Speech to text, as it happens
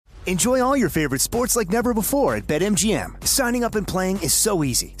Enjoy all your favorite sports like never before at BetMGM. Signing up and playing is so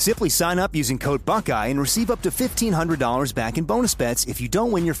easy. Simply sign up using code Buckeye and receive up to $1,500 back in bonus bets if you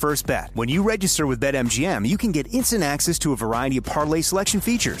don't win your first bet. When you register with BetMGM, you can get instant access to a variety of parlay selection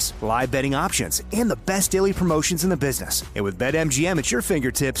features, live betting options, and the best daily promotions in the business. And with BetMGM at your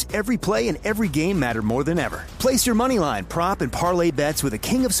fingertips, every play and every game matter more than ever. Place your moneyline, prop, and parlay bets with the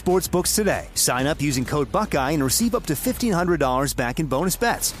king of sportsbooks today. Sign up using code Buckeye and receive up to $1,500 back in bonus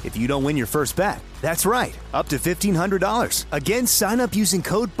bets if you don't win your first bet. That's right, up to $1,500. Again, sign up using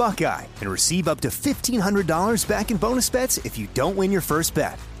code Buckeye and receive up to $1,500 back in bonus bets if you don't win your first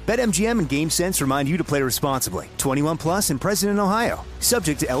bet. BetMGM and GameSense remind you to play responsibly. 21 plus and present in Ohio.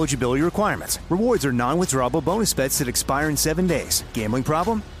 Subject to eligibility requirements. Rewards are non-withdrawable bonus bets that expire in 7 days. Gambling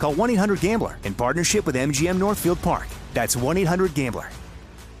problem? Call 1-800-GAMBLER in partnership with MGM Northfield Park. That's 1-800-GAMBLER.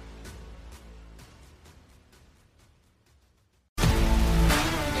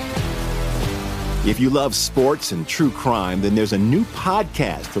 If you love sports and true crime, then there's a new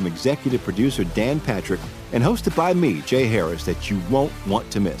podcast from executive producer Dan Patrick and hosted by me, Jay Harris, that you won't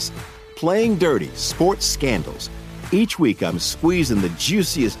want to miss. Playing Dirty: Sports Scandals. Each week, I'm squeezing the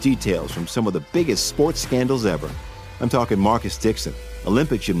juiciest details from some of the biggest sports scandals ever. I'm talking Marcus Dixon,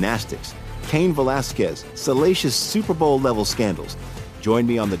 Olympic gymnastics, Cain Velasquez, salacious Super Bowl-level scandals. Join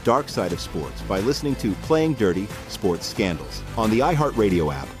me on the dark side of sports by listening to Playing Dirty: Sports Scandals on the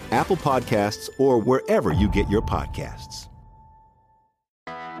iHeartRadio app, Apple Podcasts, or wherever you get your podcasts.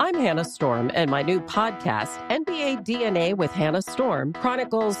 I'm Hannah Storm, and my new podcast, NBA DNA with Hannah Storm,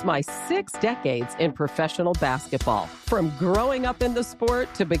 chronicles my 6 decades in professional basketball. From growing up in the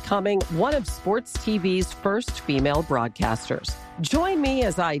sport to becoming one of sports TV's first female broadcasters. Join me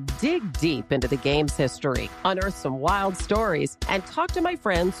as I dig deep into the game's history, unearth some wild stories, and talk to my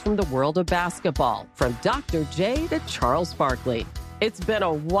friends from the world of basketball, from Dr. J to Charles Barkley. It's been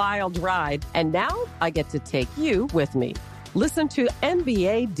a wild ride, and now I get to take you with me. Listen to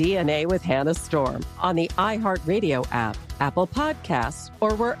NBA DNA with Hannah Storm on the iHeartRadio app, Apple Podcasts,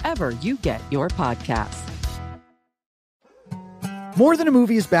 or wherever you get your podcasts. More Than a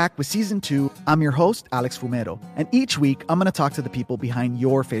Movie is back with Season 2. I'm your host, Alex Fumero, and each week I'm going to talk to the people behind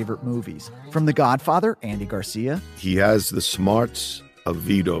your favorite movies. From The Godfather, Andy Garcia. He has the smarts of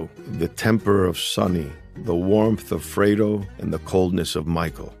Vito, the temper of Sonny, the warmth of Fredo, and the coldness of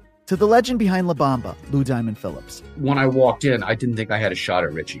Michael. To the legend behind La Bamba, Lou Diamond Phillips. When I walked in, I didn't think I had a shot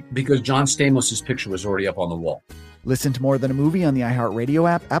at Richie because John Stamos' picture was already up on the wall. Listen to More Than a Movie on the iHeartRadio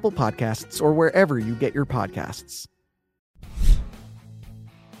app, Apple Podcasts, or wherever you get your podcasts.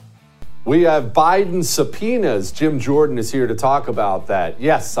 We have Biden subpoenas. Jim Jordan is here to talk about that.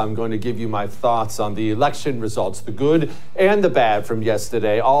 Yes, I'm going to give you my thoughts on the election results, the good and the bad from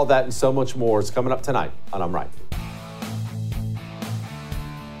yesterday. All that and so much more is coming up tonight on I'm Right.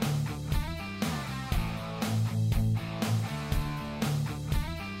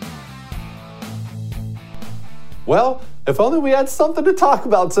 Well, if only we had something to talk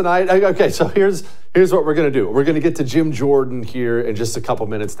about tonight. Okay, so here's what we're going to do. We're going to get to Jim Jordan here in just a couple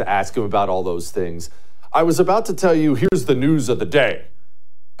minutes to ask him about all those things. I was about to tell you, here's the news of the day.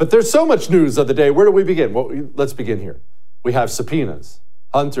 But there's so much news of the day. Where do we begin? Well, let's begin here. We have subpoenas.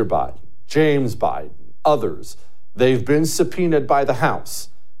 Hunter Biden, James Biden, others. They've been subpoenaed by the House.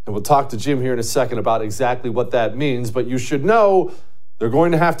 And we'll talk to Jim here in a second about exactly what that means. But you should know they're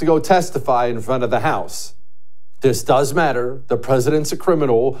going to have to go testify in front of the House. This does matter. The president's a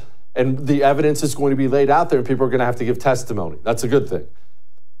criminal, and the evidence is going to be laid out there, and people are going to have to give testimony. That's a good thing.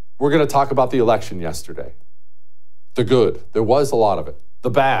 We're going to talk about the election yesterday. The good, there was a lot of it. The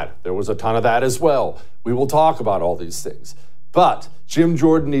bad, there was a ton of that as well. We will talk about all these things. But Jim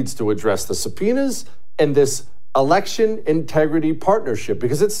Jordan needs to address the subpoenas and this election integrity partnership,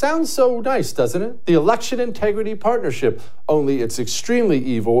 because it sounds so nice, doesn't it? The election integrity partnership, only it's extremely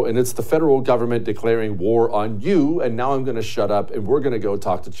evil, and it's the federal government declaring war on you. And now I'm going to shut up, and we're going to go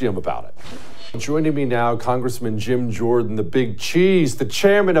talk to Jim about it. Joining me now, Congressman Jim Jordan, the big cheese, the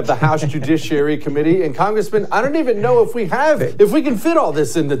chairman of the House Judiciary Committee. And Congressman, I don't even know if we can fit all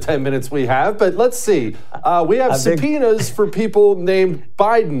this in the 10 minutes we have, but let's see. We have subpoenas for people named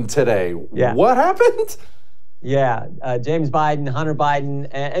Biden today. Yeah. What happened? Yeah, James Biden, Hunter Biden,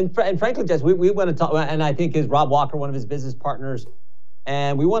 and frankly, Jess, we want to talk, and I think is Rob Walker, one of his business partners,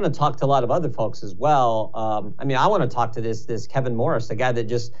 and we want to talk to a lot of other folks as well. I want to talk to this Kevin Morris, the guy that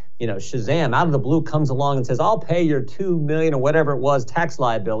just, Shazam, out of the blue comes along and says, I'll pay your $2 million or whatever it was tax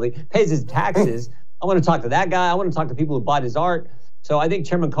liability, pays his taxes. I want to talk to that guy. I want to talk to people who bought his art. So I think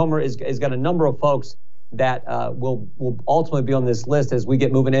Chairman Comer is got a number of folks that will ultimately be on this list as we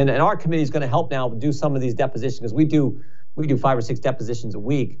get moving in. And our committee is going to help now do some of these depositions, because we do 5 or 6 depositions a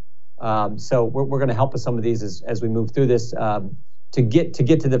week. So we're going to help with some of these as we move through this to get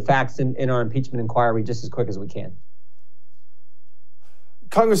to the facts in our impeachment inquiry just as quick as we can.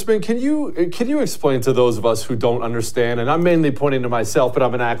 Congressman, can you explain to those of us who don't understand, and I'm mainly pointing to myself, but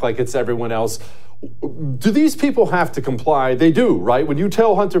I'm going to act like it's everyone else. Do these people have to comply? They do, right? When you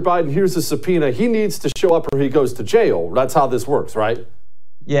tell Hunter Biden, here's a subpoena, he needs to show up or he goes to jail. That's how this works, right?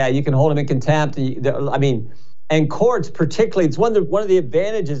 Yeah, you can hold him in contempt. I mean, and courts particularly, it's one of the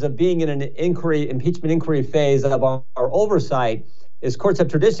advantages of being in an impeachment inquiry phase of our oversight is courts have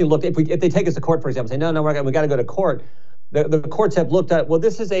traditionally looked, if they take us to court, for example, say, no, we got to go to court. The courts have looked at, well,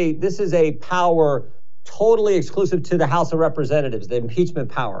 this is a power totally exclusive to the House of Representatives, the impeachment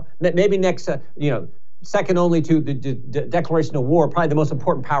power. Maybe next, second only to the declaration of war, probably the most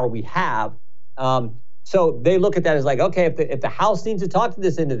important power we have. So they look at that as like, okay, if the House needs to talk to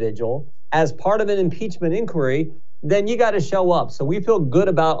this individual as part of an impeachment inquiry, then you got to show up. So we feel good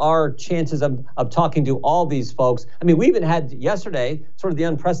about our chances of talking to all these folks. I mean, we even had yesterday sort of the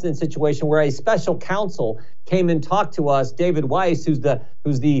unprecedented situation where a special counsel came and talked to us, David Weiss, who's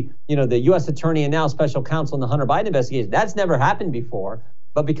the U.S. attorney and now special counsel in the Hunter Biden investigation. That's never happened before,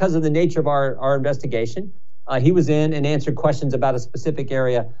 but because of the nature of our investigation, he was in and answered questions about a specific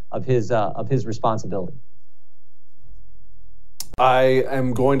area of his responsibility. I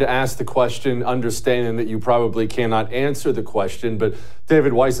am going to ask the question, understanding that you probably cannot answer the question, but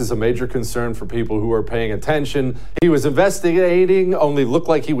David Weiss is a major concern for people who are paying attention. He was investigating, only looked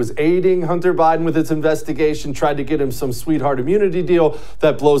like he was aiding Hunter Biden with his investigation, tried to get him some sweetheart immunity deal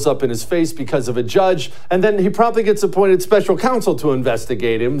that blows up in his face because of a judge, and then he probably gets appointed special counsel to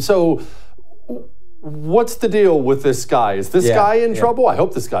investigate him. So what's the deal with this guy? Is this guy in trouble? I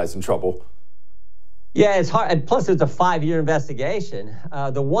hope this guy's in trouble. Yeah, it's hard. And plus, it's a 5-year investigation.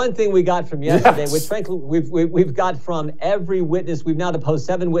 The one thing we got from yesterday, which frankly we've got from every witness, we've now deposed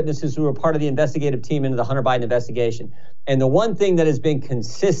 7 witnesses who were part of the investigative team into the Hunter Biden investigation. And the one thing that has been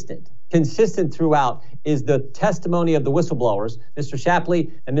consistent throughout is the testimony of the whistleblowers, Mr.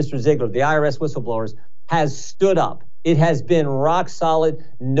 Shapley and Mr. Ziegler, the IRS whistleblowers, has stood up. It has been rock solid.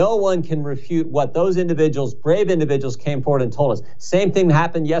 No one can refute what those individuals, brave individuals, came forward and told us. Same thing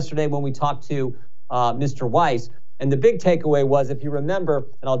happened yesterday when we talked to Mr. Weiss. And the big takeaway was, if you remember,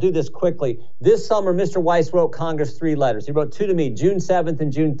 and I'll do this quickly, this summer, Mr. Weiss wrote Congress 3 letters. He wrote 2 to me, June 7th and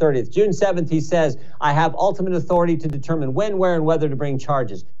June 30th. June 7th, he says, I have ultimate authority to determine when, where, and whether to bring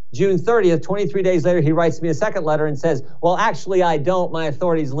charges. June 30th, 23 days later, he writes me a second letter and says, well, actually, I don't. My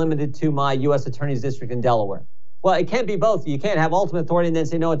authority is limited to my U.S. Attorney's District in Delaware. Well, it can't be both. You can't have ultimate authority and then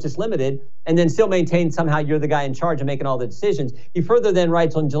say, no, it's just limited, and then still maintain somehow you're the guy in charge of making all the decisions. He further then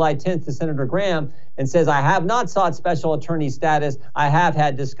writes on July 10th to Senator Graham and says, I have not sought special attorney status. I have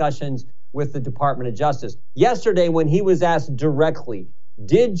had discussions with the Department of Justice. Yesterday, when he was asked directly,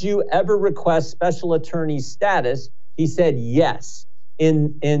 did you ever request special attorney status? He said yes.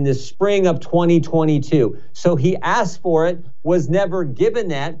 In the spring of 2022. So he asked for it, was never given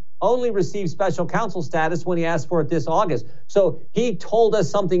that, only received special counsel status when he asked for it this August. So he told us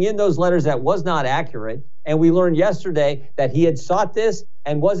something in those letters that was not accurate. And we learned yesterday that he had sought this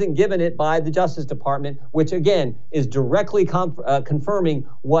and wasn't given it by the Justice Department, which again is directly confirming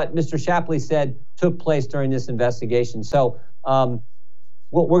what Mr. Shapley said took place during this investigation. So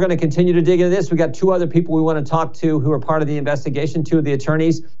we're going to continue to dig into this. We got 2 other people we want to talk to who are part of the investigation, 2 of the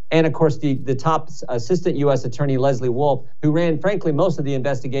attorneys, and of course the top assistant U.S. attorney, Leslie Wolf, who ran, frankly, most of the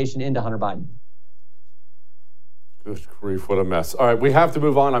investigation into Hunter Biden. Good grief, what a mess. All right, we have to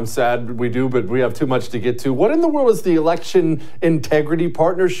move on. I'm sad we do, but we have too much to get to. What in the world is the Election Integrity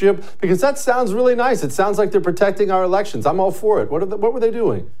Partnership? Because that sounds really nice. It sounds like they're protecting our elections. I'm all for it. What were they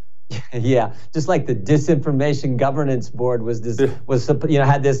doing? Yeah, just like the Disinformation Governance Board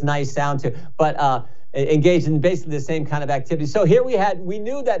had this nice sound to it, but engaged in basically the same kind of activity. So here we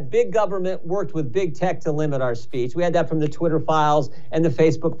knew that big government worked with big tech to limit our speech. We had that from the Twitter files and the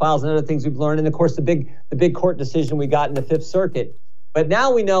Facebook files and other things we've learned, and of course the big court decision we got in the Fifth Circuit. But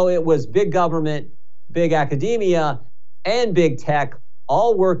now we know it was big government, big academia, and big tech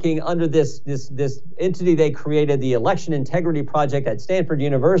all working under this entity they created, the Election Integrity Project at Stanford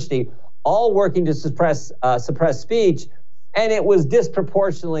University, all working to suppress speech, and it was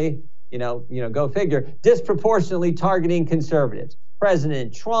disproportionately, go figure, disproportionately targeting conservatives.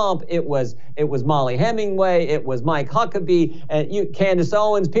 President Trump, it was Molly Hemingway, it was Mike Huckabee, and Candace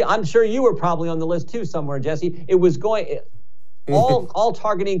Owens. I'm sure you were probably on the list too somewhere, Jesse. It was going all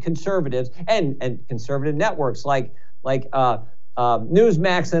targeting conservatives and conservative networks like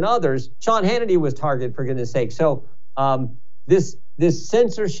Newsmax and others. Sean Hannity was targeted, for goodness sake. So this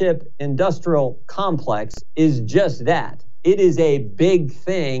censorship industrial complex is just that. It is a big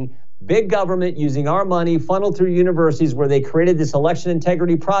thing big government using our money funneled through universities where they created this election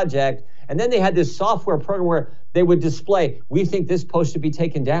integrity project. And then they had this software program where they would display, we think this post should be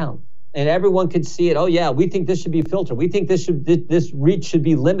taken down. And everyone could see it. Oh, yeah, we think this should be filtered. We think this reach should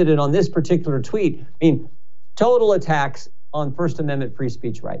be limited on this particular tweet. I mean, total attacks on First Amendment free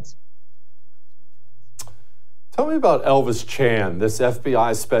speech rights. Tell me about Elvis Chan, this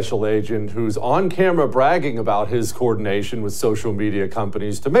FBI special agent who's on camera bragging about his coordination with social media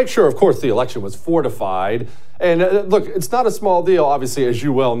companies to make sure, of course, the election was fortified. And look, it's not a small deal, obviously, as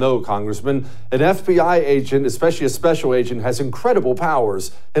you well know, Congressman. An FBI agent, especially a special agent, has incredible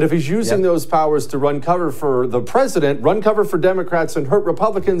powers. And if he's using those powers to run cover for the president, run cover for Democrats, and hurt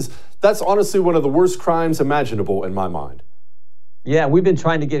Republicans, that's honestly one of the worst crimes imaginable in my mind. Yeah, we've been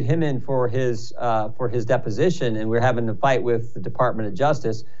trying to get him in for his deposition, and we're having a fight with the Department of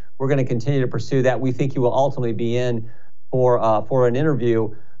Justice. We're going to continue to pursue that. We think he will ultimately be in for an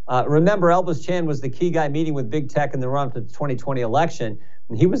interview. Remember, Elvis Chan was the key guy meeting with big tech in the run-up to the 2020 election,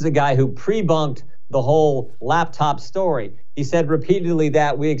 and he was the guy who pre-bunked the whole laptop story. He said repeatedly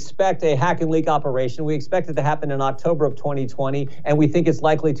that we expect a hack and leak operation. We expect it to happen in October of 2020, and we think it's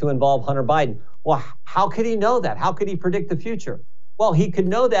likely to involve Hunter Biden. Well, how could he know that? How could he predict the future? Well, he could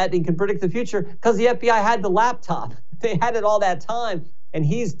know that and he could predict the future because the FBI had the laptop. They had it all that time. And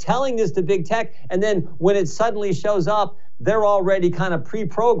he's telling this to big tech. And then when it suddenly shows up, they're already kind of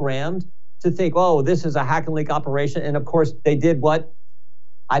pre-programmed to think, oh, this is a hack and leak operation. And of course, they did what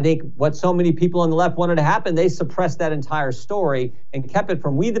so many people on the left wanted to happen. They suppressed that entire story and kept it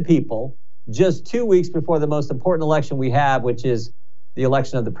from we the people just 2 weeks before the most important election we have, which is the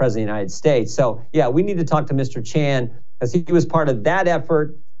election of the President of the United States. So, yeah, we need to talk to Mr. Chan because he was part of that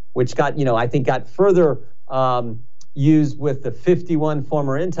effort, which got further used with the 51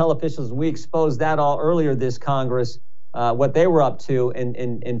 former intel officials. We exposed that all earlier this Congress, what they were up to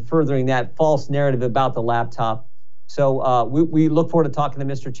in furthering that false narrative about the laptop. So we look forward to talking to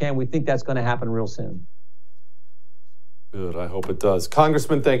Mr. Chan. We think that's going to happen real soon. Good. I hope it does.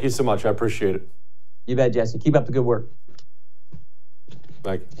 Congressman, thank you so much. I appreciate it. You bet, Jesse. Keep up the good work.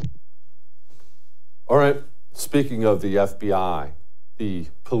 Thank you. All right. Speaking of the FBI, the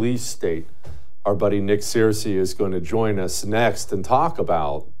police state, our buddy Nick Searcy is going to join us next and talk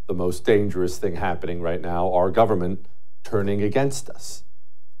about the most dangerous thing happening right now, our government turning against us.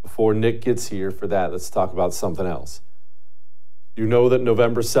 Before Nick gets here for that, let's talk about something else. You know that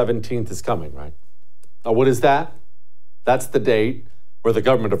November 17th is coming, right? Now, what is that? That's the date where the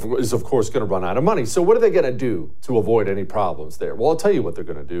government is, of course, going to run out of money. So what are they going to do to avoid any problems there? Well, I'll tell you what they're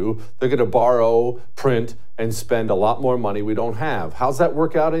going to do. They're going to borrow, print, and spend a lot more money we don't have. How's that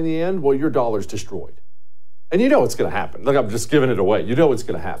work out in the end? Well, your dollar's destroyed. And you know it's going to happen. Look, I'm just giving it away. You know it's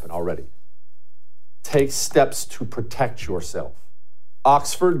going to happen already. Take steps to protect yourself.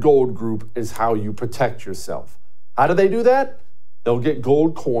 Oxford Gold Group is how you protect yourself. How do they do that? They'll get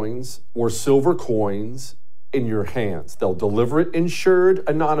gold coins or silver coins in your hands. They'll deliver it insured,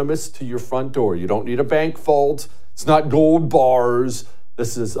 anonymous to your front door. You don't need a bank vault. It's not gold bars.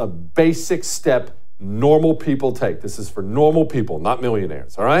 This is a basic step normal people take. This is for normal people, not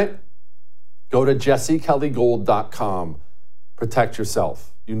millionaires, all right? Go to jessekellygold.com. Protect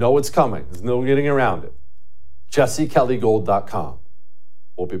yourself. You know it's coming. There's no getting around it. jessekellygold.com.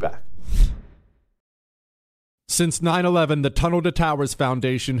 We'll be back. Since 9/11, the Tunnel to Towers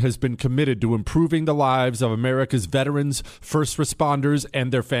Foundation has been committed to improving the lives of America's veterans, first responders,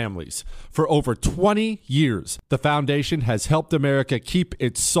 and their families. For over 20 years, the foundation has helped America keep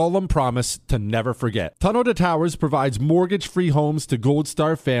its solemn promise to never forget. Tunnel to Towers provides mortgage-free homes to Gold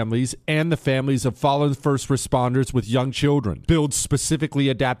Star families and the families of fallen first responders with young children, builds specifically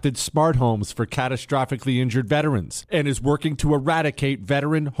adapted smart homes for catastrophically injured veterans, and is working to eradicate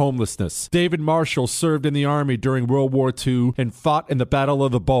veteran homelessness. David Marshall served in the Army during World War II and fought in the Battle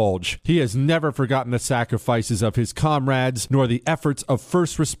of the Bulge. He has never forgotten the sacrifices of his comrades nor the efforts of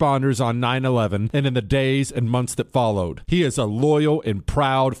first responders on 9/11 and in the days and months that followed. He is a loyal and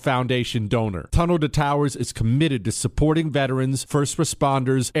proud foundation donor. Tunnel to Towers is committed to supporting veterans, first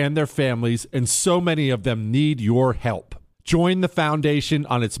responders, and their families, and so many of them need your help. Join the foundation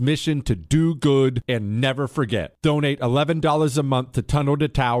on its mission to do good and never forget. Donate $11 a month to Tunnel to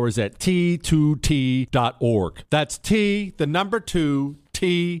Towers at T2T.org. That's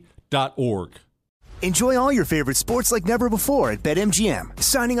T2T.org. Enjoy all your favorite sports like never before at BetMGM.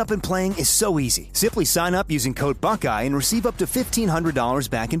 Signing up and playing is so easy. Simply sign up using code Buckeye and receive up to $1,500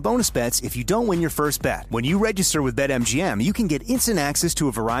 back in bonus bets if you don't win your first bet. When you register with BetMGM, you can get instant access to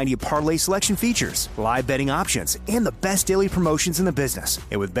a variety of parlay selection features, live betting options, and the best daily promotions in the business.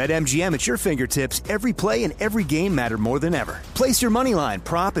 And with BetMGM at your fingertips, every play and every game matter more than ever. Place your moneyline,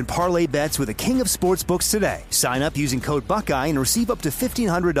 prop, and parlay bets with the king of sportsbooks today. Sign up using code Buckeye and receive up to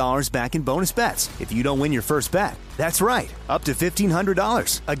 $1,500 back in bonus bets if you don't win your first bet. That's right, up to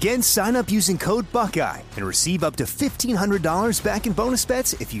 $1,500. Again, sign up using code Buckeye and receive up to $1,500 back in bonus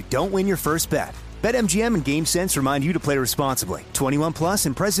bets if you don't win your first bet. BetMGM and GameSense remind you to play responsibly. 21 plus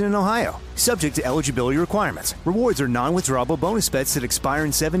and present in Ohio. Subject to eligibility requirements. Rewards are non-withdrawable bonus bets that expire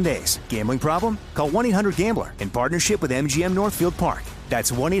in 7 days. Gambling problem? Call 1-800-GAMBLER in partnership with MGM Northfield Park.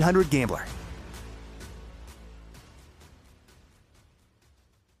 That's 1-800-GAMBLER.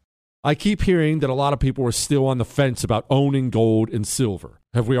 I keep hearing that a lot of people are still on the fence about owning gold and silver.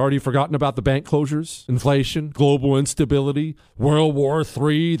 Have we already forgotten about the bank closures, inflation, global instability, World War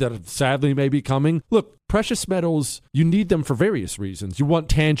III that sadly may be coming? Look, precious metals, you need them for various reasons. You want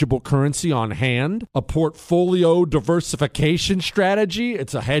tangible currency on hand, a portfolio diversification strategy.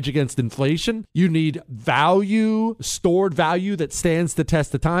 It's a hedge against inflation. You need value, stored value that stands the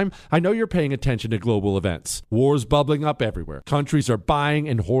test of time. I know you're paying attention to global events. Wars bubbling up everywhere. Countries are buying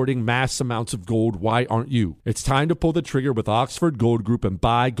and hoarding mass amounts of gold. Why aren't you? It's time to pull the trigger with Oxford Gold Group and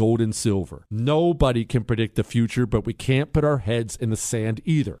buy gold and silver. Nobody can predict the future, but we can't put our heads in the sand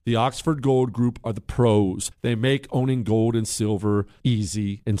either. The Oxford Gold Group are the pros. They make owning gold and silver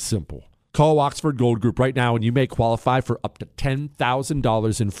easy and simple. Call Oxford Gold Group right now and you may qualify for up to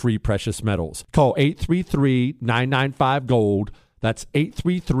 $10,000 in free precious metals. Call 833-995-GOLD. That's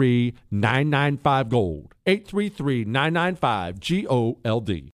 833-995-GOLD.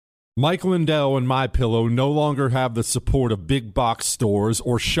 833-995-GOLD. Mike Lindell and MyPillow no longer have the support of big box stores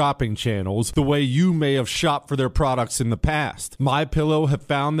or shopping channels the way you may have shopped for their products in the past. MyPillow have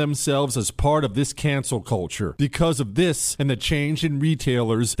found themselves as part of this cancel culture. Because of this and the change in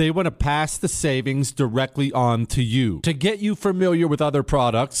retailers, they want to pass the savings directly on to you. To get you familiar with other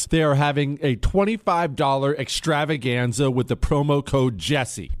products, they are having a $25 extravaganza with the promo code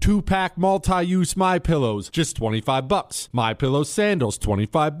Jesse. 2-pack multi-use MyPillows, just $25. MyPillow sandals,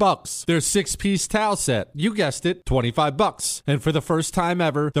 $25. Their 6-piece towel set, you guessed it, $25. And for the first time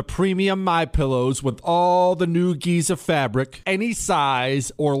ever, the premium MyPillows with all the new Giza fabric, any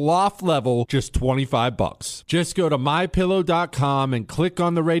size or loft level, just $25. Just go to MyPillow.com and click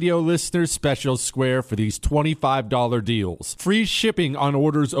on the radio listener special square for these $25 deals. Free shipping on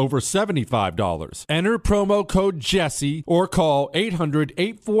orders over $75. Enter promo code Jesse or call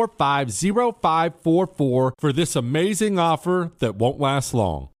 800-845-0544 for this amazing offer that won't last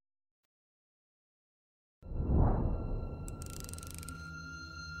long.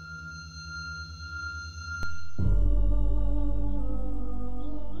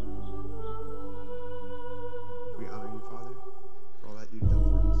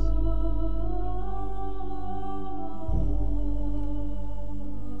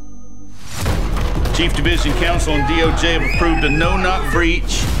 Chief Division Counsel and DOJ have approved a no-knock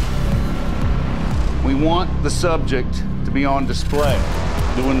breach. We want the subject to be on display,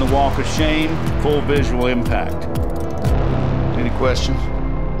 doing the walk of shame, full visual impact. Any questions?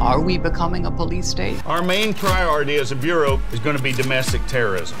 Are we becoming a police state? Our main priority as a bureau is going to be domestic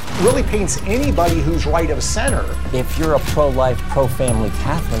terrorism. Really paints anybody who's right of center. If you're a pro-life, pro-family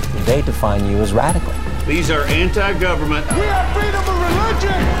Catholic, they define you as radical. These are anti-government. We have freedom of religion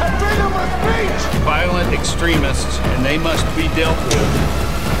and freedom of speech. Violent extremists, and they must be dealt with.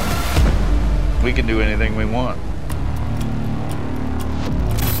 We can do anything we want.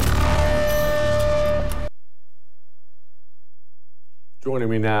 Joining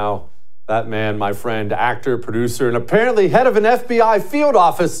me now, that man, my friend, actor, producer, and apparently head of an FBI field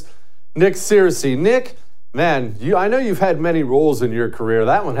office, Nick Searcy. Nick, man, I know you've had many roles in your career.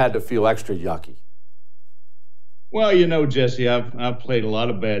 That one had to feel extra yucky. Well, you know, Jesse, I've played a lot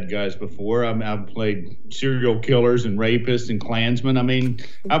of bad guys before. I've played serial killers and rapists and Klansmen. I mean,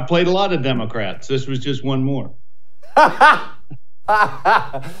 I've played a lot of Democrats. This was just one more.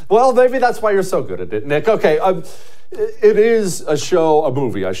 Well, maybe that's why you're so good at it, Nick. Okay, it is a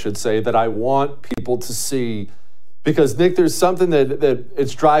movie, I should say, that I want people to see because, Nick, there's something that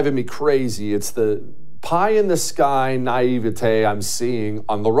it's driving me crazy. It's the pie-in-the-sky naivete I'm seeing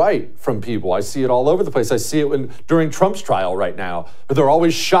on the right from people. I see it all over the place. I see it during Trump's trial right now. They're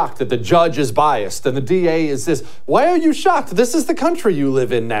always shocked that the judge is biased and the DA is this. Why are you shocked? This is the country you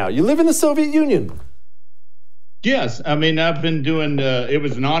live in now. You live in the Soviet Union. Yes. I mean, I've been doing, it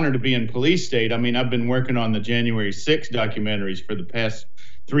was an honor to be in Police State. I mean, I've been working on the January 6th documentaries for the past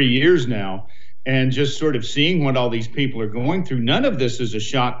 3 years now, and just sort of seeing what all these people are going through. None of this is a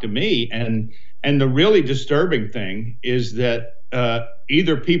shock to me. And the really disturbing thing is that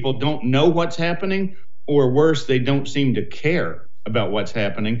either people don't know what's happening, or worse, they don't seem to care about what's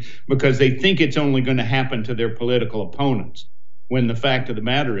happening because they think it's only going to happen to their political opponents, when the fact of the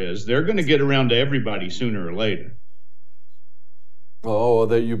matter is they're going to get around to everybody sooner or later.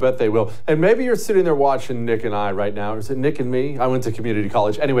 Oh, you bet they will. And maybe you're sitting there watching Nick and I right now. Is it Nick and me? I went to community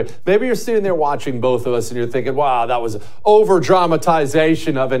college. Anyway, maybe you're sitting there watching both of us and you're thinking, wow, that was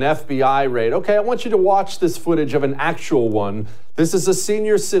over-dramatization of an FBI raid. Okay, I want you to watch this footage of an actual one. This is a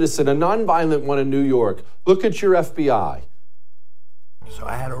senior citizen, a nonviolent one in New York. Look at your FBI. So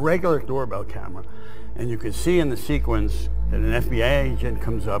I had a regular doorbell camera, and you could see in the sequence that an FBI agent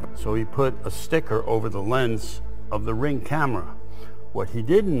comes up, so he put a sticker over the lens of the Ring camera. What he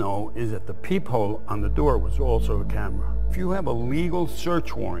didn't know is that the peephole on the door was also a camera. If you have a legal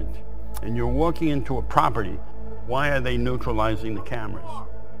search warrant and you're walking into a property, why are they neutralizing the cameras?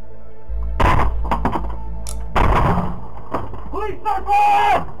 Police, start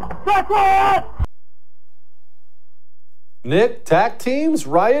fire! Nick, TAC teams,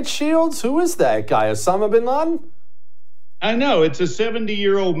 riot shields? Who is that guy? Osama bin Laden? I know. It's a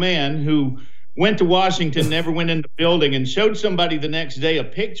 70-year-old man who went to Washington, never went in the building, and showed somebody the next day a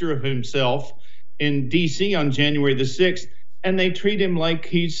picture of himself in D.C. on January the 6th, and they treat him like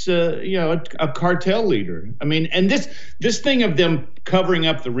he's a cartel leader. I mean, and this thing of them covering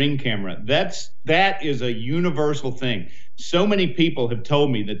up the Ring camera, that is a universal thing. So many people have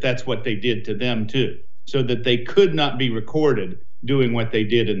told me that that's what they did to them too, so that they could not be recorded doing what they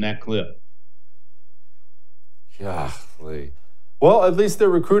did in that clip. Golly. Well, at least they're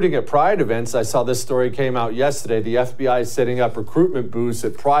recruiting at Pride events. I saw this story came out yesterday. The FBI is setting up recruitment booths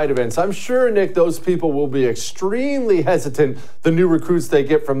at Pride events. I'm sure, Nick, those people will be extremely hesitant, the new recruits they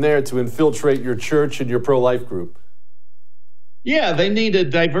get from there, to infiltrate your church and your pro-life group. Yeah, they need a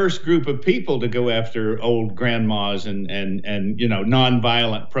diverse group of people to go after old grandmas and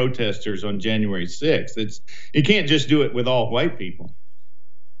nonviolent protesters on January 6th. You can't just do it with all white people.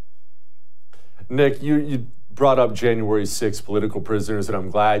 Nick, you brought up January 6th political prisoners, and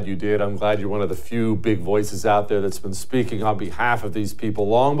I'm glad you did. I'm glad you're one of the few big voices out there that's been speaking on behalf of these people.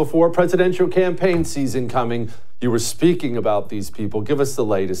 Long before presidential campaign season coming, you were speaking about these people. Give us the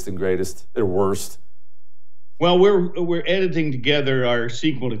latest and greatest, or worst. Well, we're editing together our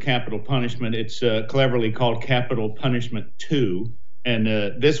sequel to Capital Punishment. It's cleverly called Capital Punishment 2, and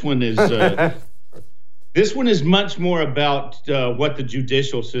this one is this one is much more about what the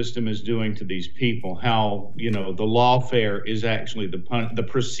judicial system is doing to these people. How the lawfare is actually the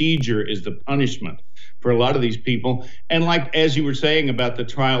procedure is the punishment for a lot of these people. And like as you were saying about the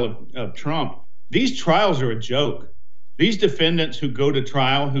trial of Trump, these trials are a joke. These defendants who go to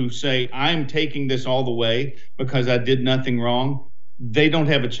trial, who say, I'm taking this all the way because I did nothing wrong, they don't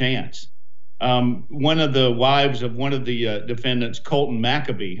have a chance. One of the wives of one of the defendants, Colton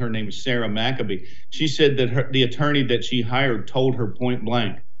Maccabee, her name is Sarah Maccabee, she said that the attorney that she hired told her point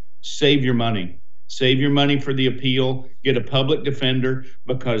blank, save your money. Save your money for the appeal, get a public defender,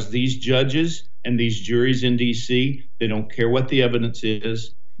 because these judges and these juries in D.C., they don't care what the evidence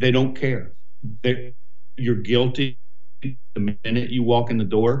is. They don't care. You're guilty the minute you walk in the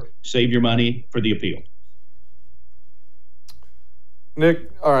door. Save your money for the appeal. Nick,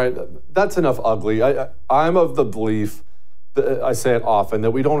 all right, that's enough ugly. I'm of the belief, I say it often,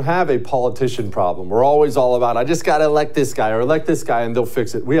 that we don't have a politician problem. We're always all about, I just got to elect this guy or elect this guy and they'll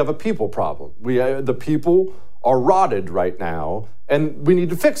fix it. We have a people problem. The people are rotted right now and we need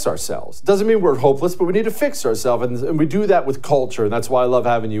to fix ourselves. Doesn't mean we're hopeless, but we need to fix ourselves. And we do that with culture. And that's why I love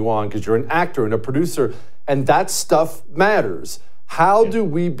having you on, because you're an actor and a producer and that stuff matters. How do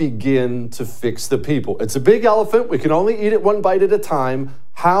we begin to fix the people? It's a big elephant. We can only eat it one bite at a time.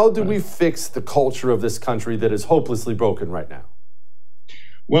 How do we fix the culture of this country that is hopelessly broken right now?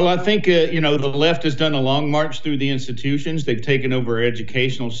 Well, I think, the left has done a long march through the institutions. They've taken over our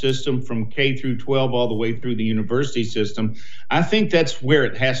educational system from K through 12 all the way through the university system. I think that's where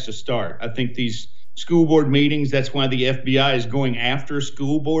it has to start. I think these school board meetings, that's why the FBI is going after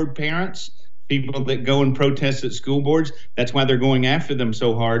school board parents. People that go and protest at school boards, that's why they're going after them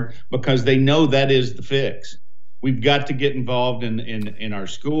so hard, because they know that is the fix. We've got to get involved in our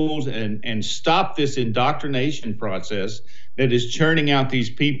schools and stop this indoctrination process that is churning out these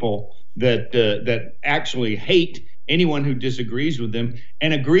people that actually hate anyone who disagrees with them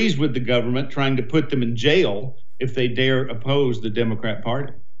and agrees with the government, trying to put them in jail if they dare oppose the Democrat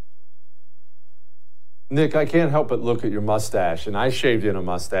Party. Nick, I can't help but look at your mustache, and I shaved in a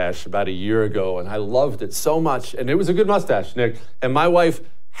mustache about a year ago, and I loved it so much, and it was a good mustache, Nick, and my wife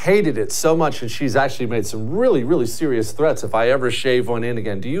hated it so much, and she's actually made some really, really serious threats if I ever shave one in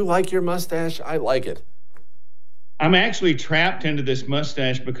again. Do you like your mustache? I like it. I'm actually trapped into this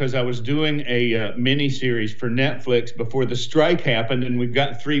mustache because I was doing a mini-series for Netflix before the strike happened, and we've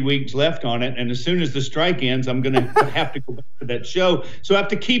got 3 weeks left on it, and as soon as the strike ends, I'm going to have to go back to that show, so I have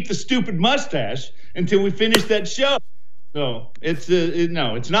to keep the stupid mustache until we finish that show. So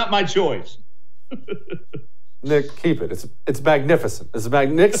it's not my choice. Nick, keep it. It's magnificent.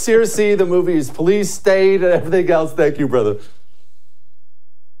 Nick Searcy, the movie is Subpoenaed, and everything else. Thank you, brother.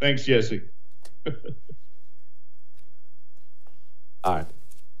 Thanks, Jesse. All right.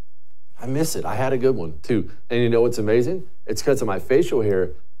 I miss it. I had a good one, too. And you know what's amazing? It's because of my facial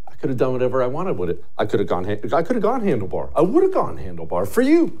hair. I could have done whatever I wanted with it. I could have gone handlebar. I would have gone handlebar for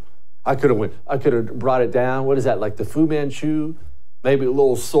you. I could have brought it down. What is that, like the Fu Manchu? Maybe a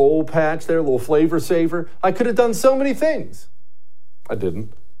little soul patch there, a little flavor saver. I could have done so many things. I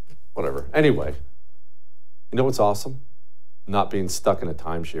didn't. Whatever. Anyway, you know what's awesome? Not being stuck in a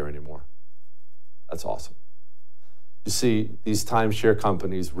timeshare anymore. That's awesome. You see, these timeshare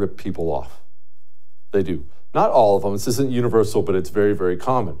companies rip people off. They do. Not all of them. This isn't universal, but it's very, very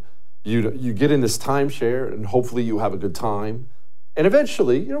common. You get in this timeshare, and hopefully you have a good time. And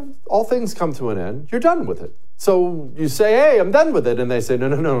eventually, all things come to an end. You're done with it. So you say, hey, I'm done with it. And they say,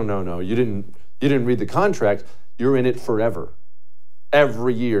 no. You didn't read the contract. You're in it forever.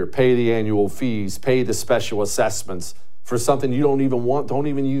 Every year, pay the annual fees, pay the special assessments for something you don't even want, don't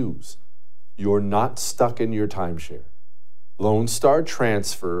even use. You're not stuck in your timeshare. Lone Star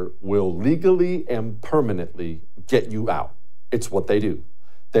Transfer will legally and permanently get you out. It's what they do.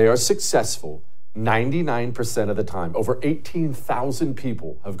 They are successful 99% of the time. Over 18,000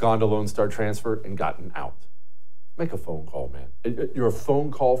 people have gone to Lone Star Transfer and gotten out. Make a phone call, man. You're a phone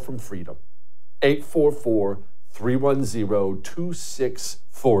call from freedom.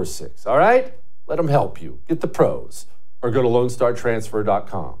 844-310-2646. All right? Let them help you. Get the pros. Or go to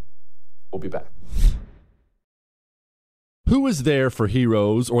LoneStarTransfer.com. We'll be back. Who is there for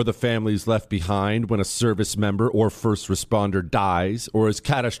heroes or the families left behind when a service member or first responder dies or is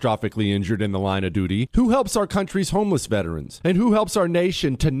catastrophically injured in the line of duty? Who helps our country's homeless veterans? And who helps our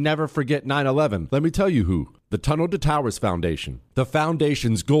nation to never forget 9/11? Let me tell you who. The Tunnel to Towers Foundation. The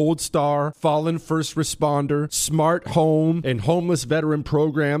foundation's Gold Star, Fallen First Responder, Smart Home, and Homeless Veteran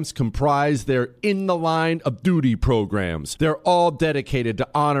programs comprise their In the Line of Duty programs. They're all dedicated to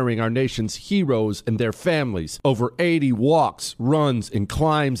honoring our nation's heroes and their families. Over 80 walks, runs, and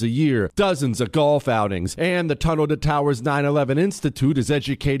climbs a year, dozens of golf outings, and the Tunnel to Towers 9/11 Institute is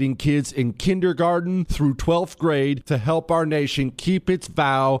educating kids in kindergarten through 12th grade to help our nation keep its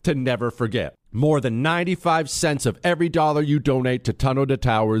vow to never forget. More than 95 cents of every dollar you donate to Tunnel to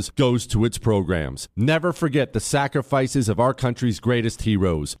Towers goes to its programs. Never forget the sacrifices of our country's greatest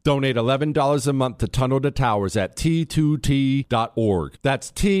heroes. Donate $11 a month to Tunnel to Towers at T2T.org.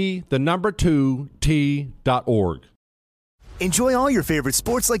 That's T2T.org. Enjoy all your favorite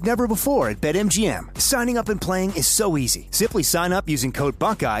sports like never before at BetMGM. Signing up and playing is so easy. Simply sign up using code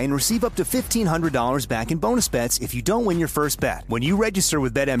Buckeye and receive up to $1,500 back in bonus bets if you don't win your first bet. When you register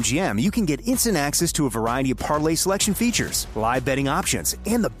with BetMGM, you can get instant access to a variety of parlay selection features, live betting options,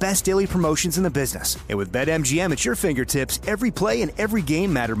 and the best daily promotions in the business. And with BetMGM at your fingertips, every play and every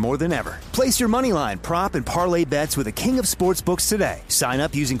game matter more than ever. Place your moneyline, prop, and parlay bets with the king of sportsbooks today. Sign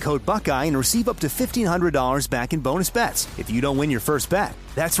up using code Buckeye and receive up to $1,500 back in bonus bets if you don't win your first bet.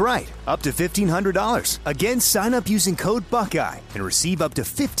 That's right, up to $1,500. Again, sign up using code Buckeye and receive up to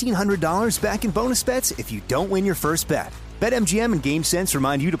 $1,500 back in bonus bets if you don't win your first bet. BetMGM and GameSense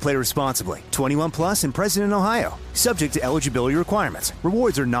remind you to play responsibly. 21 plus and present in Ohio. Subject to eligibility requirements.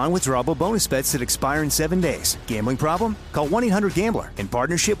 Rewards are non-withdrawable bonus bets that expire in 7 days. Gambling problem? Call 1-800-GAMBLER in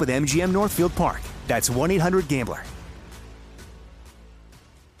partnership with MGM Northfield Park. That's 1-800-GAMBLER.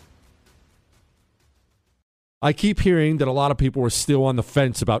 I keep hearing that a lot of people are still on the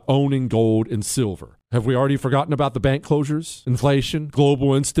fence about owning gold and silver. Have we already forgotten about the bank closures, inflation,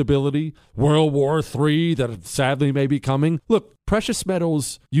 global instability, World War III that sadly may be coming? Look, precious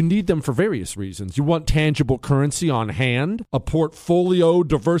metals, you need them for various reasons. You want tangible currency on hand, a portfolio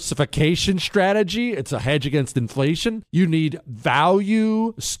diversification strategy. It's a hedge against inflation. You need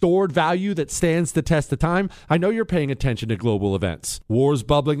value, stored value that stands the test of time. I know you're paying attention to global events. Wars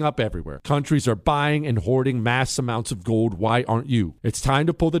bubbling up everywhere. Countries are buying and hoarding mass amounts of gold. Why aren't you? It's time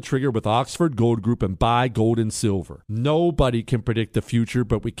to pull the trigger with Oxford Gold Group and buy gold and silver. Nobody can predict the future,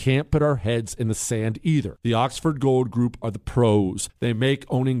 but we can't put our heads in the sand either. The Oxford Gold Group are the pros knows they make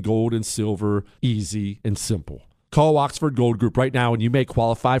owning gold and silver easy and simple. Call Oxford Gold Group right now and you may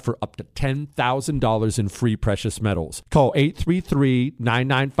qualify for up to $10,000 in free precious metals. Call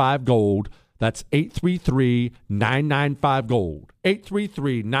 833-995-GOLD. That's 833-995-GOLD.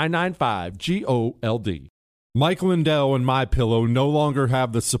 833-995-GOLD. Mike Lindell and MyPillow no longer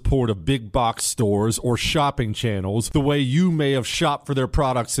have the support of big box stores or shopping channels the way you may have shopped for their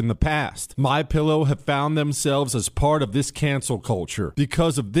products in the past. MyPillow have found themselves as part of this cancel culture.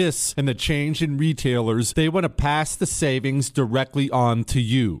 Because of this and the change in retailers, they want to pass the savings directly on to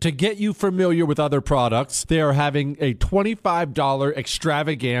you. To get you familiar with other products, they are having a $25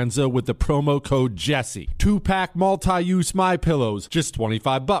 extravaganza with the promo code Jesse. 2-pack multi-use MyPillows, just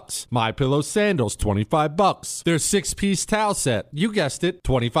 $25. MyPillow sandals, $25. Their 6-piece towel set, you guessed it,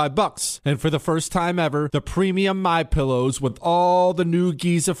 $25. And for the first time ever, the premium MyPillows with all the new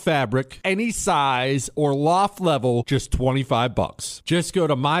Giza fabric, any size or loft level, just $25. Just go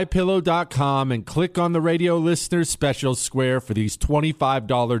to MyPillow.com and click on the radio listeners special square for these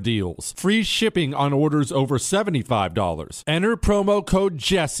 $25 deals. Free shipping on orders over $75. Enter promo code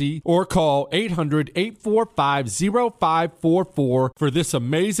Jesse or call 800-845-0544 for this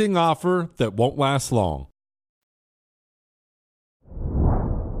amazing offer that won't last long.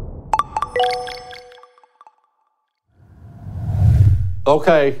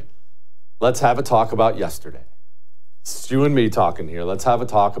 Okay, let's have a talk about yesterday. It's you and me talking here. Let's have a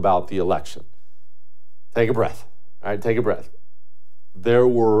talk about the election. Take a breath. All right, take a breath. There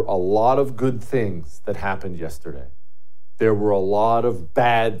were a lot of good things that happened yesterday. There were a lot of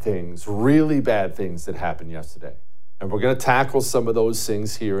bad things, really bad things that happened yesterday. And we're going to tackle some of those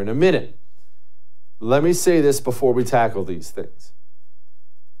things here in a minute. Let me say this before we tackle these things.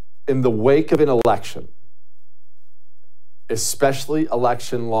 In the wake of an election, especially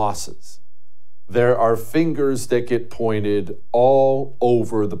election losses, there are fingers that get pointed all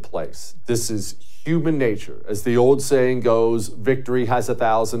over the place. This is human nature. As the old saying goes, victory has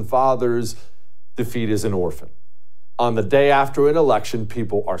 1,000 fathers, defeat is an orphan. On the day after an election,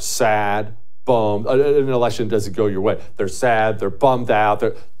 people are sad, bummed. An election doesn't go your way. They're sad, they're bummed out,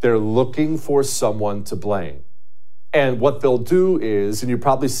 they're looking for someone to blame. And what they'll do is, and you've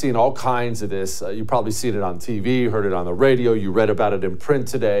probably seen all kinds of this, you've probably seen it on TV, heard it on the radio, you read about it in print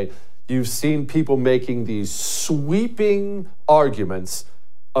today. You've seen people making these sweeping arguments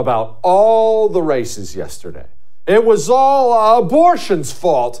about all the races yesterday. It was all abortion's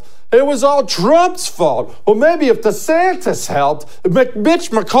fault. It was all Trump's fault. Well, maybe if DeSantis helped,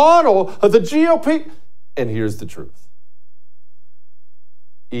 Mitch McConnell, the GOP. And here's the truth.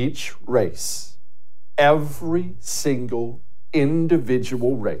 Each race, every single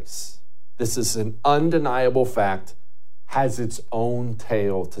individual race, this is an undeniable fact, has its own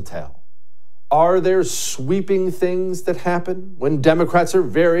tale to tell. Are there sweeping things that happen? When Democrats are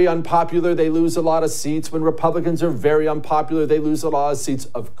very unpopular, they lose a lot of seats. When Republicans are very unpopular, they lose a lot of seats,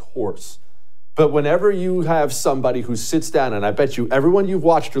 of course. But whenever you have somebody who sits down, and I bet you everyone you've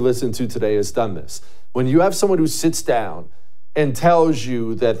watched or listened to today has done this, when you have someone who sits down and tells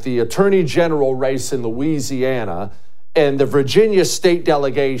you that the Attorney General race in Louisiana and the Virginia state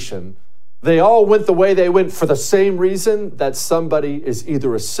delegation, they all went the way they went for the same reason, that somebody is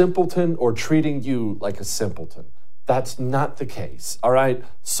either a simpleton or treating you like a simpleton. That's not the case, all right?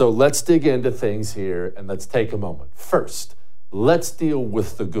 So let's dig into things here and let's take a moment. First, let's deal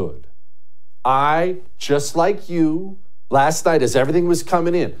with the good. I, just like you, last night as everything was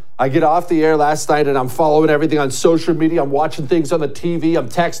coming in, I get off the air last night and I'm following everything on social media. I'm watching things on the TV. I'm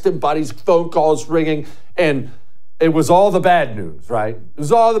texting buddies, phone calls ringing, and it was all the bad news, right? It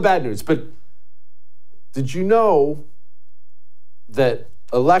was all the bad news. But did you know that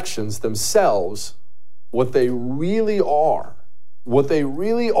elections themselves, what they really are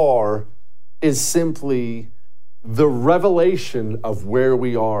is simply the revelation of where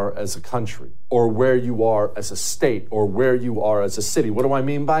we are as a country, or where you are as a state, or where you are as a city. What do I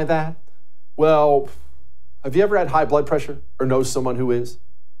mean by that? Well, have you ever had high blood pressure or know someone who is?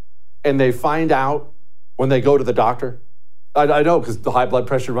 And they find out when they go to the doctor? I know, because the high blood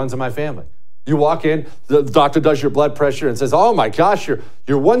pressure runs in my family. You walk in, the doctor does your blood pressure and says, oh my gosh, you're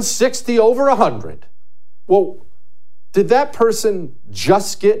 160 over 100. Well, did that person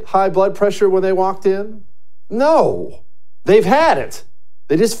just get high blood pressure when they walked in? No, they've had it.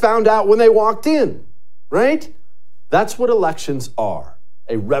 They just found out when they walked in, right? That's what elections are,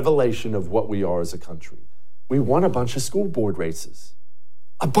 a revelation of what we are as a country. We won a bunch of school board races,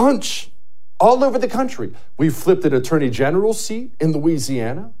 a bunch, all over the country. We flipped an attorney general seat in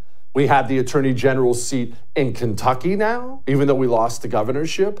Louisiana. We have the attorney general seat in Kentucky now, even though we lost the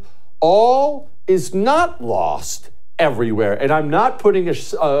governorship. All is not lost. everywhere. And I'm not putting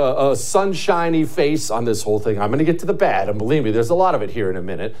a sunshiny face on this whole thing. I'm going to get to the bad, and believe me, there's a lot of it here in a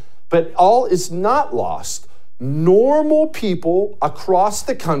minute. But all is not lost. Normal people across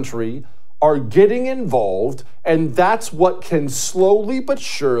the country are getting involved, and that's what can slowly but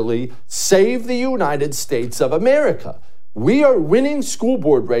surely save the United States of America. We are winning school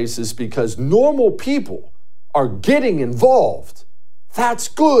board races because normal people are getting involved. That's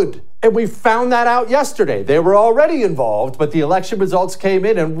good. And we found that out yesterday. They were already involved, but the election results came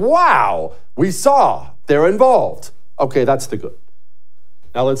in and wow, we saw they're involved. Okay, that's the good.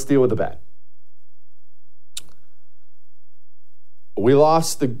 Now let's deal with the bad. We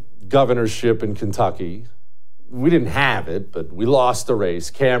lost the governorship in Kentucky. We didn't have it, but we lost the race.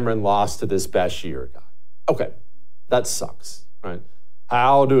 Cameron lost to this Bashir guy. Okay, that sucks, right?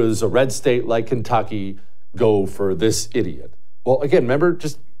 How does a red state like Kentucky go for this idiot? Well, again, remember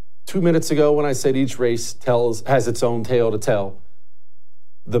just 2 minutes ago when I said each race has its own tale to tell?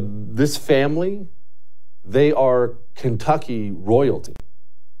 This family, they are Kentucky royalty.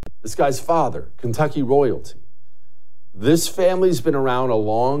 This guy's father, Kentucky royalty. This family's been around a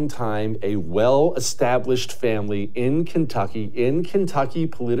long time, a well-established family in Kentucky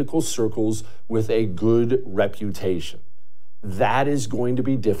political circles with a good reputation. That is going to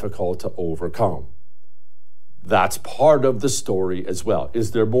be difficult to overcome. That's part of the story as well.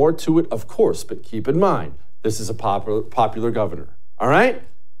 Is there more to it? Of course, but keep in mind, this is a popular governor. All right?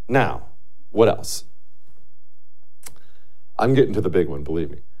 Now, what else? I'm getting to the big one, believe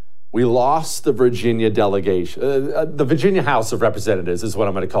me. We lost the Virginia delegation. The Virginia House of Representatives is what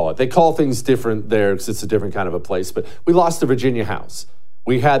I'm going to call it. They call things different there because it's a different kind of a place, but we lost the Virginia House.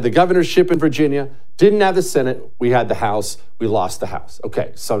 We had the governorship in Virginia, didn't have the Senate, we had the House, we lost the House.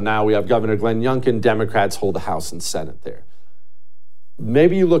 Okay, so now we have Governor Glenn Youngkin, Democrats hold the House and Senate there.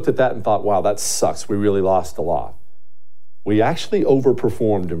 Maybe you looked at that and thought, wow, that sucks, we really lost a lot. We actually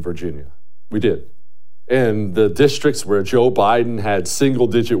overperformed in Virginia. We did. In the districts where Joe Biden had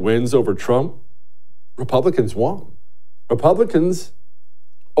single-digit wins over Trump, Republicans won. Republicans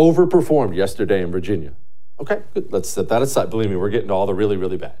overperformed yesterday in Virginia. Okay, good. Let's set that aside. Believe me, we're getting to all the really,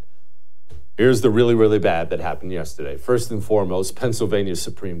 really bad. Here's the really, really bad that happened yesterday. First and foremost, Pennsylvania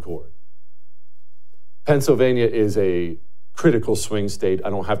Supreme Court. Pennsylvania is a critical swing state. I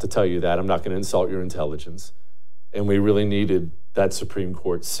don't have to tell you that. I'm not going to insult your intelligence. And we really needed that Supreme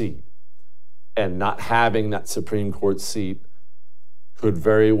Court seat. And not having that Supreme Court seat could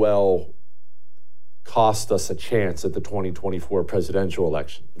very well cost us a chance at the 2024 presidential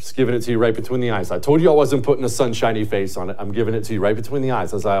election. I'm just giving it to you right between the eyes. I told you I wasn't putting a sunshiny face on it. I'm giving it to you right between the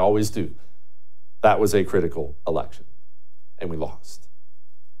eyes, as I always do. That was a critical election, and we lost.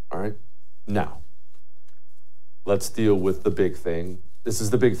 All right? Now, let's deal with the big thing. This is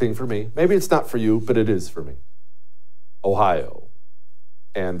the big thing for me. Maybe it's not for you, but it is for me. Ohio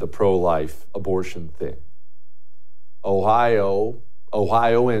and the pro-life abortion thing.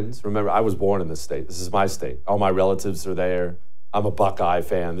 Ohioans, remember, I was born in this state. This is my state. All my relatives are there. I'm a Buckeye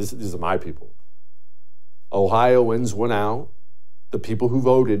fan. These are my people. Ohioans went out, the people who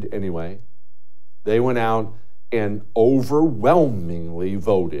voted anyway, they went out and overwhelmingly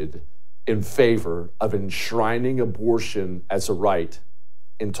voted in favor of enshrining abortion as a right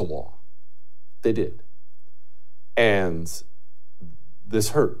into law. They did. And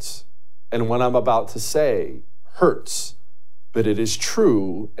this hurts. And what I'm about to say hurts, but it is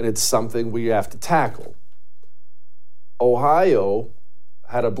true, and it's something we have to tackle. Ohio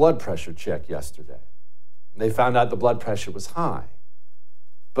had a blood pressure check yesterday. They found out the blood pressure was high.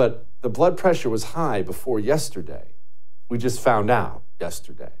 But the blood pressure was high before yesterday. We just found out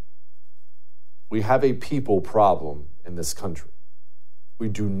yesterday. We have a people problem in this country. We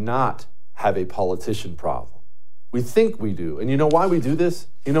do not have a politician problem. We think we do. And you know why we do this?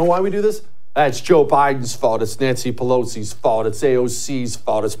 You know why we do this? It's Joe Biden's fault. It's Nancy Pelosi's fault. It's AOC's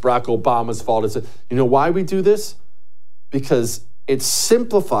fault. It's Barack Obama's fault. You know why we do this? Because it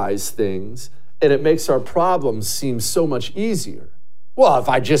simplifies things and it makes our problems seem so much easier. Well, if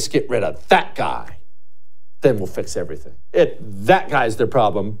I just get rid of that guy, then we'll fix everything. That guy's their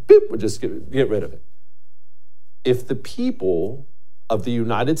problem. Boop, we'll just get rid of it. If the people of the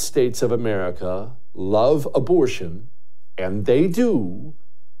United States of America love abortion, and they do,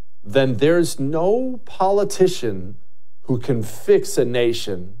 then there's no politician who can fix a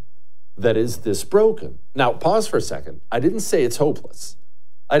nation that is this broken. Now, pause for a second. I didn't say it's hopeless.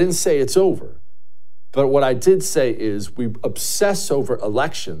 I didn't say it's over. But what I did say is we obsess over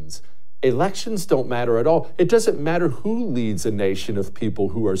elections. Elections don't matter at all. It doesn't matter who leads a nation of people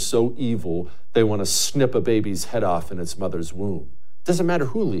who are so evil they want to snip a baby's head off in its mother's womb. It doesn't matter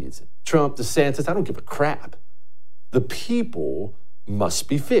who leads it. Trump, DeSantis, I don't give a crap. The people must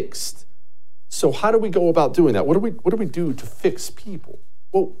be fixed. So how do we go about doing that? What do we do to fix people?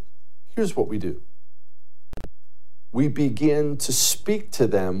 Well, here's what we do. We begin to speak to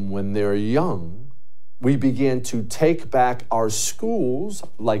them when they're young. We begin to take back our schools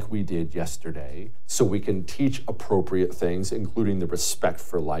like we did yesterday so we can teach appropriate things, including the respect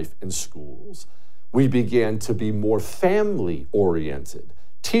for life in schools. We began to be more family-oriented,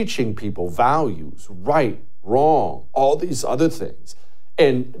 teaching people values, right, wrong, all these other things.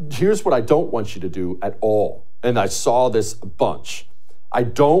 And here's what I don't want you to do at all. And I saw this a bunch. I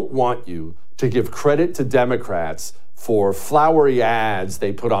don't want you to give credit to Democrats for flowery ads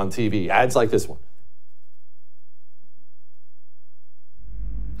they put on TV, ads like this one.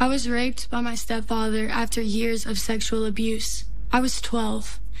 I was raped by my stepfather after years of sexual abuse. I was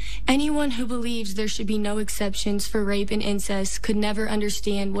 12. Anyone who believes there should be no exceptions for rape and incest could never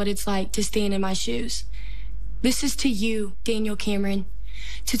understand what it's like to stand in my shoes. This is to you, Daniel Cameron.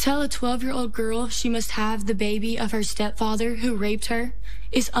 To tell a 12-year-old girl she must have the baby of her stepfather who raped her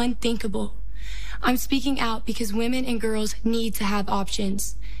is unthinkable. I'm speaking out because women and girls need to have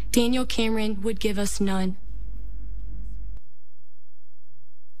options. Daniel Cameron would give us none.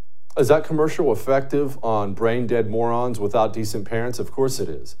 Is that commercial effective on brain-dead morons without decent parents? Of course it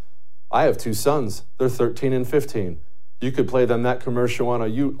is. I have 2 sons. They're 13 and 15. You could play them that commercial on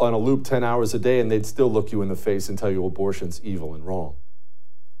a loop 10 hours a day and they'd still look you in the face and tell you abortion's evil and wrong.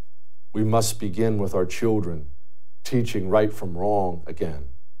 We must begin with our children, teaching right from wrong again.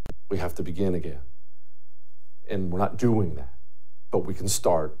 We have to begin again. And we're not doing that. But we can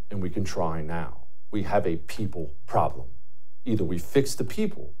start and we can try now. We have a people problem. Either we fix the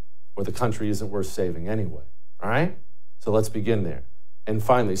people or the country isn't worth saving anyway. All right? So let's begin there. And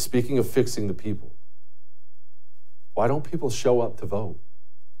finally, speaking of fixing the people, why don't people show up to vote?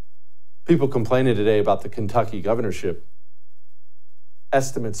 People complaining today about the Kentucky governorship.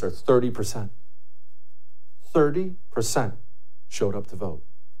 Estimates are 30%. 30% showed up to vote.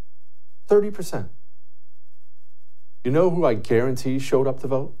 30%. You know who I guarantee showed up to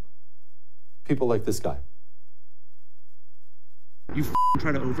vote? People like this guy. You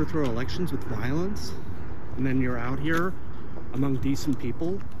try to overthrow elections with violence, and then you're out here among decent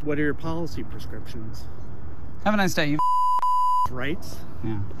people. What are your policy prescriptions? Have a nice day, you rights?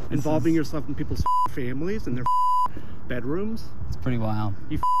 Yeah. Involving yourself in people's families and their bedrooms? It's pretty wild.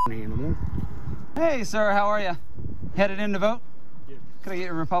 You animal. Hey, sir, how are you? Headed in to vote? Yeah. Could I get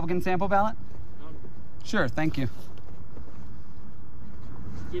your Republican sample ballot? Sure, thank you.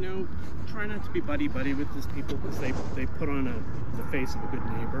 You know, try not to be buddy-buddy with these people because they put on the face of a good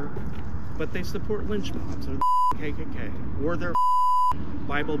neighbor, but they support lynch mobs or the KKK, or they're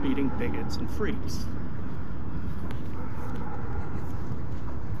Bible-beating bigots and freaks.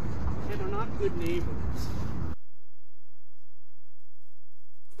 Yeah, they're not good neighbors.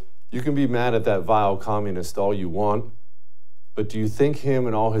 You can be mad at that vile communist all you want, but do you think him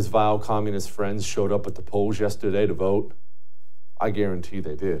and all his vile communist friends showed up at the polls yesterday to vote? I guarantee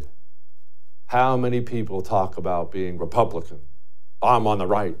they did. How many people talk about being Republican? I'm on the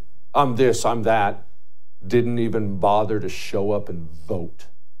right. I'm this, I'm that. Didn't even bother to show up and vote.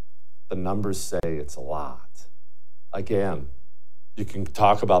 The numbers say it's a lot. Again, you can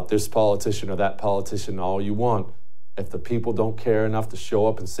talk about this politician or that politician all you want. If the people don't care enough to show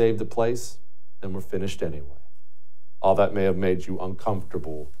up and save the place, then we're finished anyway. All that may have made you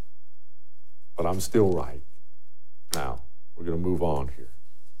uncomfortable, but I'm still right. Now, we're going to move on here.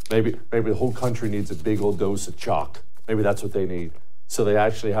 Maybe the whole country needs a big old dose of chalk. Maybe that's what they need, so they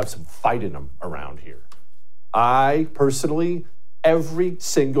actually have some fight in them around here. I personally, every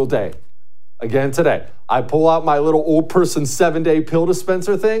single day, again today, I pull out my little old person 7-day pill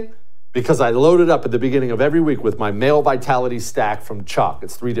dispenser thing because I load it up at the beginning of every week with my male vitality stack from Chalk.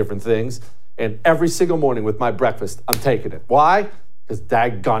 It's 3 different things. And every single morning with my breakfast, I'm taking it. Why? Because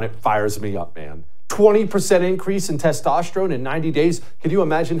daggone it fires me up, man. 20% increase in testosterone in 90 days. Can you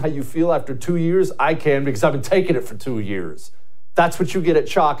imagine how you feel after 2 years? I can, because I've been taking it for 2 years. That's what you get at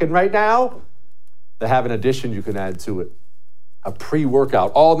Chalk. And right now, they have an addition you can add to it. A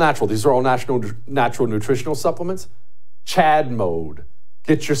pre-workout, all natural. These are all natural nutritional supplements. Chad mode.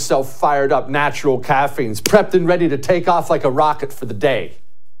 Get yourself fired up. Natural caffeines. Prepped and ready to take off like a rocket for the day.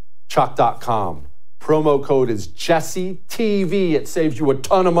 Chalk.com. Promo code is JesseTV. It saves you a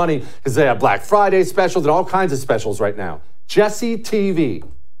ton of money because they have Black Friday specials and all kinds of specials right now. JesseTV.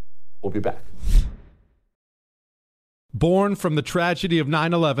 We'll be back. Born from the tragedy of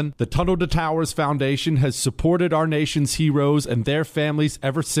 9/11, the Tunnel to Towers Foundation has supported our nation's heroes and their families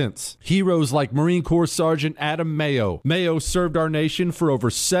ever since. Heroes like Marine Corps Sergeant Adam Mayo. Mayo served our nation for over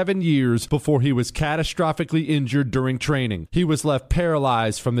 7 years before he was catastrophically injured during training. He was left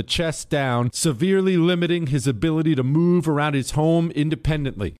paralyzed from the chest down, severely limiting his ability to move around his home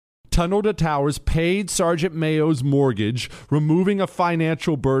independently. Tunnel to Towers paid Sergeant Mayo's mortgage, removing a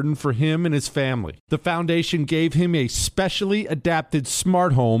financial burden for him and his family. The foundation gave him a specially adapted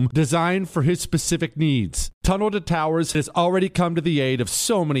smart home designed for his specific needs. Tunnel to Towers has already come to the aid of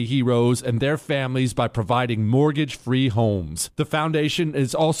so many heroes and their families by providing mortgage-free homes. The foundation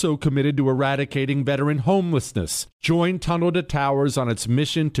is also committed to eradicating veteran homelessness. Join Tunnel to Towers on its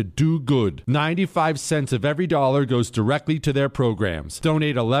mission to do good. 95 cents of every dollar goes directly to their programs.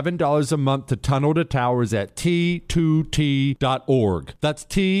 Donate $11 a month to Tunnel to Towers at T2T.org. That's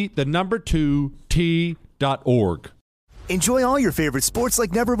T2T.org. Enjoy all your favorite sports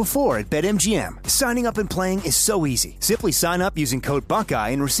like never before at BetMGM. Signing up and playing is so easy. Simply sign up using code Buckeye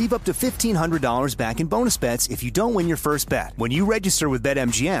and receive up to $1,500 back in bonus bets if you don't win your first bet. When you register with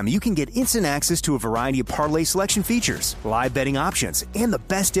BetMGM, you can get instant access to a variety of parlay selection features, live betting options, and the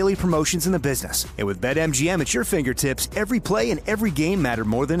best daily promotions in the business. And with BetMGM at your fingertips, every play and every game matter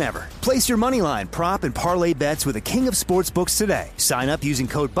more than ever. Place your moneyline, prop, and parlay bets with the king of sportsbooks today. Sign up using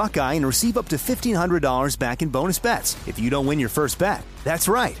code Buckeye and receive up to $1,500 back in bonus bets if you don't win your first bet. That's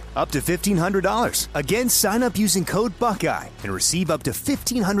right, up to $1,500. Again, sign up using code Buckeye and receive up to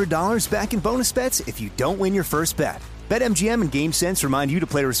 $1,500 back in bonus bets if you don't win your first bet. BetMGM and GameSense remind you to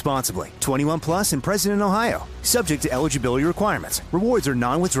play responsibly. 21 plus and present in Ohio. Subject to eligibility requirements. Rewards are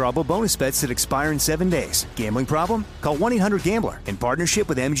non-withdrawable bonus bets that expire in 7 days. Gambling problem? Call 1-800-GAMBLER in partnership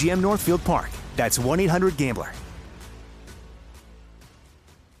with MGM Northfield Park. That's 1-800-GAMBLER.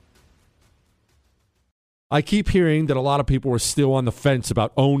 I keep hearing that a lot of people are still on the fence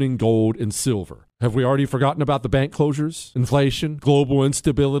about owning gold and silver. Have we already forgotten about the bank closures, inflation, global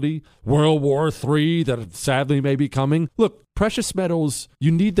instability, World War III that sadly may be coming? Look, precious metals,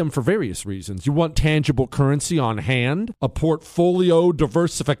 you need them for various reasons. You want tangible currency on hand, a portfolio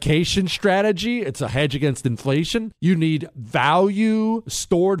diversification strategy. It's a hedge against inflation. You need value,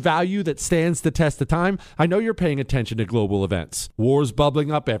 stored value that stands the test of time. I know you're paying attention to global events. Wars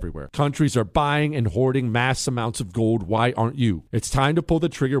bubbling up everywhere. Countries are buying and hoarding mass amounts of gold. Why aren't you? It's time to pull the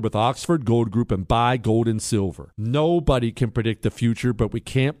trigger with Oxford Gold Group and buy gold and silver. Nobody can predict the future, but we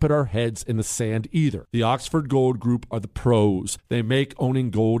can't put our heads in the sand either. The Oxford Gold Group are the pros. They make owning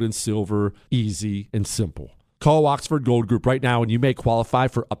gold and silver easy and simple. Call Oxford Gold Group right now and you may qualify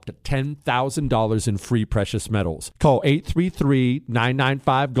for up to $10,000 in free precious metals. Call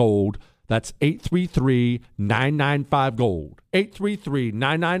 833-995-GOLD. That's 833-995-GOLD.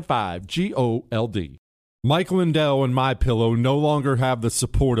 833-995-GOLD. Mike Lindell and MyPillow no longer have the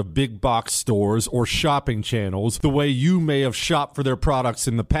support of big box stores or shopping channels the way you may have shopped for their products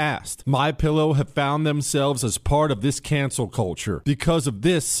in the past. MyPillow have found themselves as part of this cancel culture. Because of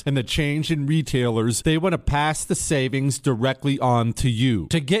this and the change in retailers, they want to pass the savings directly on to you.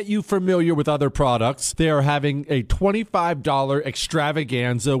 To get you familiar with other products, they are having a $25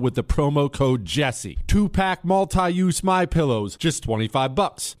 extravaganza with the promo code Jesse. 2-pack multi-use MyPillows, just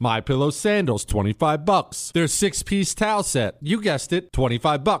 $25. MyPillow sandals, $25. Their 6-piece towel set, you guessed it,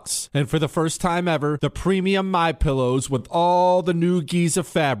 $25. And for the first time ever, the premium MyPillows with all the new Giza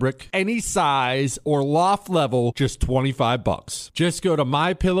fabric, any size or loft level, just $25. Just go to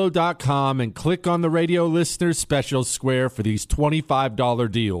MyPillow.com and click on the radio listeners special square for these $25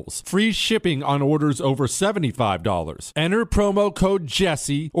 deals. Free shipping on orders over $75. Enter promo code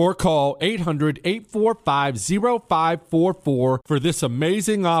Jesse or call 800-845-0544 for this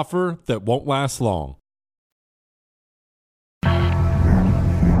amazing offer that won't last long.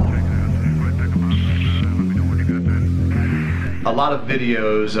 A lot of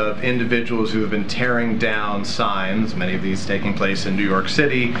videos of individuals who have been tearing down signs, many of these taking place in New York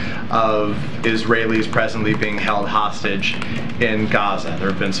City, of Israelis presently being held hostage in Gaza. There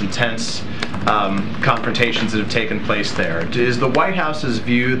have been some tense confrontations that have taken place there. Is the White House's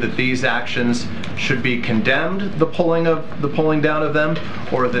view that these actions should be condemned, the pulling down of them,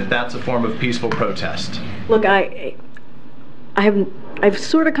 or that that's a form of peaceful protest? Look, I've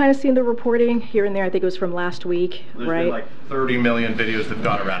sort of kind of seen the reporting here and there. I think it was from last week, There's right? been like 30 million videos that have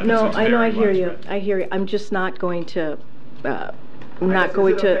gone around. No, I know, I hear you. I hear you. I'm just not going to. I'm not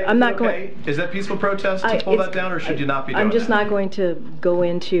going to. I'm not going. Is that peaceful protest to pull that down, or should you not be doing I'm just that? not going to go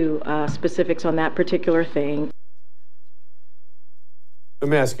into specifics on that particular thing.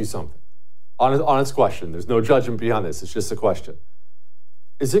 Let me ask you something. Honest question. There's no judgment beyond this. It's just a question.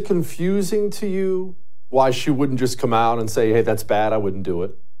 Is it confusing to you why she wouldn't just come out and say, hey, that's bad, I wouldn't do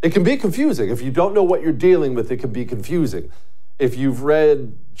it. It can be confusing. If you don't know what you're dealing with, it can be confusing. If you've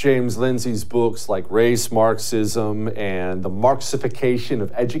read James Lindsay's books like Race, Marxism, and the Marxification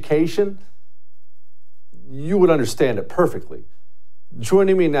of Education, you would understand it perfectly.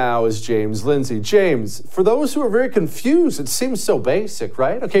 Joining me now is James Lindsay. James, for those who are very confused, it seems so basic,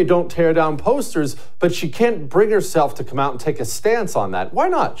 right? Okay, don't tear down posters, but she can't bring herself to come out and take a stance on that. Why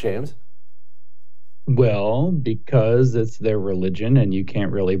not, James? Well, because it's their religion and you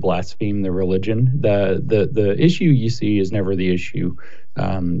can't really blaspheme the religion. The issue you see is never the issue.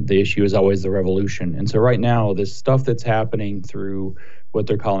 The issue is always the revolution. And so right now, this stuff that's happening through what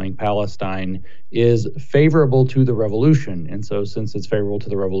they're calling Palestine is favorable to the revolution. And so since it's favorable to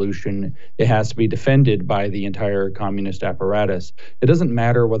the revolution, it has to be defended by the entire communist apparatus. It doesn't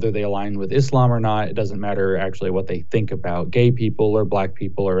matter whether they align with Islam or not. It doesn't matter actually what they think about gay people or black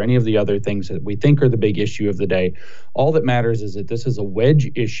people or any of the other things that we think are the big issue of the day. All that matters is that this is a wedge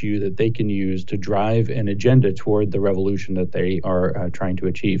issue that they can use to drive an agenda toward the revolution that they are trying to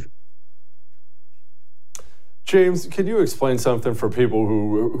achieve. James, can you explain something for people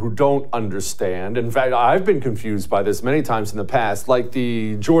who don't understand? In fact, I've been confused by this many times in the past, like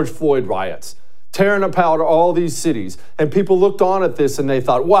the George Floyd riots, tearing apart all these cities. And people looked on at this and they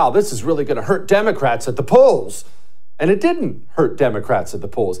thought, wow, this is really going to hurt Democrats at the polls. And it didn't hurt Democrats at the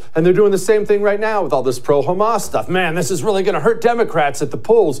polls. And they're doing the same thing right now with all this pro-Hamas stuff. Man, this is really going to hurt Democrats at the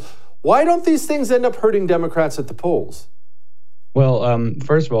polls. Why don't these things end up hurting Democrats at the polls? Well,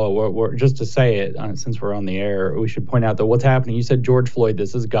 first of all, we're just to say it, since we're on the air, we should point out that what's happening, you said George Floyd,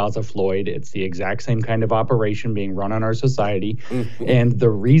 this is Gaza Floyd. It's the exact same kind of operation being run on our society. Mm-hmm. And the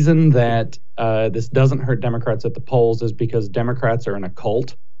reason that this doesn't hurt Democrats at the polls is because Democrats are in a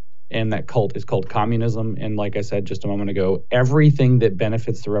cult, and that cult is called communism. And like I said just a moment ago, everything that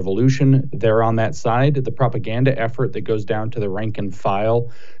benefits the revolution, they're on that side. The propaganda effort that goes down to the rank and file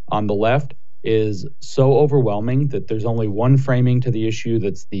on the left is so overwhelming that there's only one framing to the issue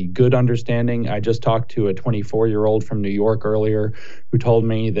that's the good understanding. I just talked to a 24-year-old from New York earlier who told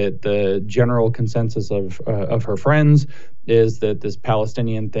me that the general consensus of her friends is that this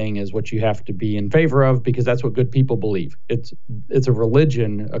Palestinian thing is what you have to be in favor of because that's what good people believe. It's a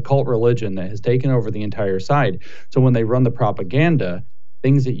religion, a cult religion that has taken over the entire side. So when they run the propaganda,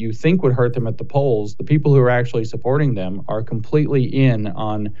 things that you think would hurt them at the polls, the people who are actually supporting them are completely in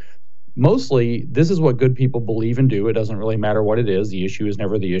on mostly, this is what good people believe and do. It doesn't really matter what it is. The issue is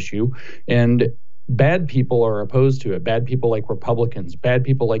never the issue. And bad people are opposed to it. Bad people like Republicans, bad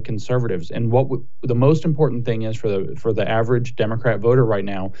people like conservatives. And what the most important thing is for the average Democrat voter right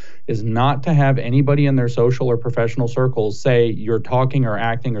now is not to have anybody in their social or professional circles say you're talking or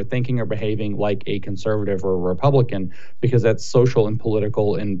acting or thinking or behaving like a conservative or a Republican, because that's social and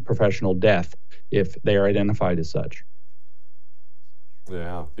political and professional death if they are identified as such.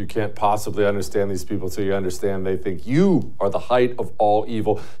 Yeah, you can't possibly understand these people till you understand they think you are the height of all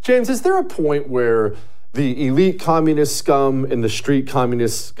evil. James, is there a point where the elite communist scum and the street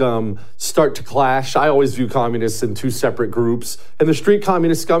communist scum start to clash? I always view communists in two separate groups. And the street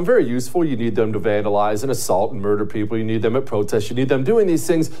communist scum, very useful. You need them to vandalize and assault and murder people. You need them at protests. You need them doing these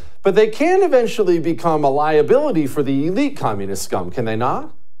things. But they can eventually become a liability for the elite communist scum, can they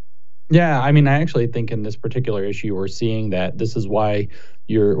not? Yeah, I mean, I actually think in this particular issue, we're seeing that this is why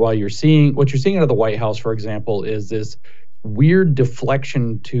you're seeing what you're seeing out of the White House, for example, is this weird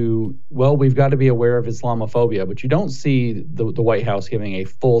deflection to, well, we've got to be aware of Islamophobia, but you don't see the White House giving a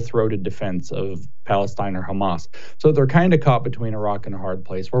full-throated defense of Palestine or Hamas. So they're kind of caught between a rock and a hard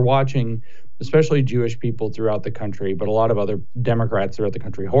place. We're watching, especially Jewish people throughout the country, but a lot of other Democrats throughout the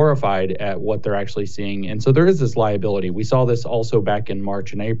country horrified at what they're actually seeing. And so there is this liability. We saw this also back in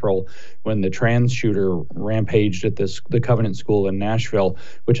March and April when the trans shooter rampaged at the Covenant School in Nashville,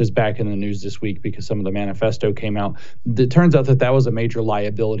 which is back in the news this week because some of the manifesto came out. It turns out that was a major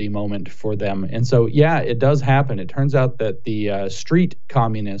liability moment for them. And so, yeah, it does happen. It turns out that the street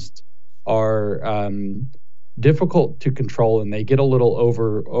communists are difficult to control, and they get a little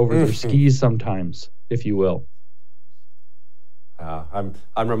over their skis sometimes, if you will. I'm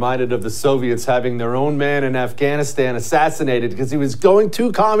reminded of the Soviets having their own man in Afghanistan assassinated because he was going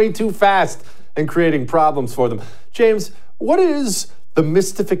too commie too fast and creating problems for them. James, what is the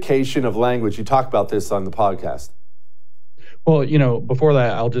mystification of language? You talk about this on the podcast. Well, you know, before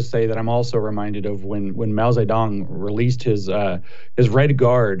that, I'll just say that I'm also reminded of when Mao Zedong released his Red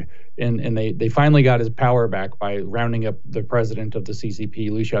Guard, and they finally got his power back by rounding up the president of the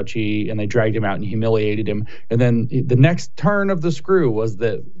CCP, Liu Shaoqi, and they dragged him out and humiliated him. And then the next turn of the screw was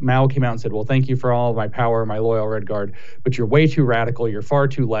that Mao came out and said, well, thank you for all of my power, my loyal Red Guard, but you're way too radical, you're far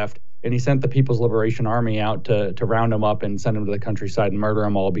too left. and he sent the People's Liberation Army out to round them up and send them to the countryside and murder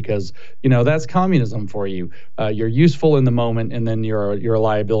them all because, that's communism for you. You're useful in the moment, and then you're a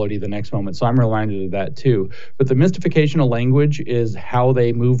liability the next moment. So I'm reminded of that too. But the mystification of language is how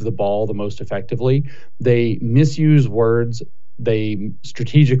they move the ball the most effectively. They misuse words. They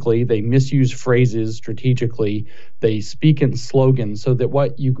misuse phrases strategically. They speak in slogans so that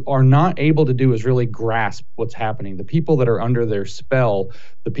what you are not able to do is really grasp what's happening. The people that are under their spell,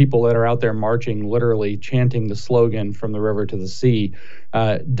 the people that are out there marching, literally chanting the slogan from the river to the sea,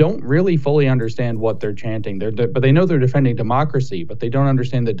 don't really fully understand what they're chanting. But they know they're defending democracy, but they don't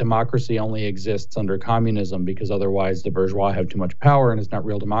understand that democracy only exists under communism because otherwise the bourgeois have too much power and it's not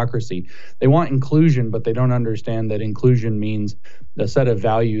real democracy. They want inclusion, but they don't understand that inclusion means a set of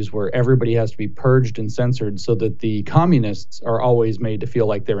values where everybody has to be purged and censored so that the communists are always made to feel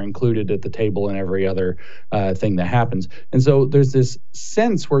like they're included at the table in every other thing that happens. And so there's this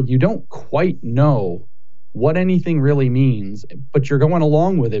sense where you don't quite know what anything really means, but you're going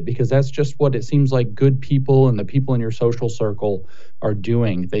along with it because that's just what it seems like good people and the people in your social circle are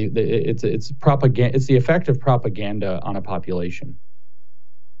doing. It's propaganda. It's the effect of propaganda on a population.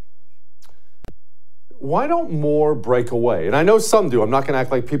 Why don't more break away? And I know some do. I'm not going to act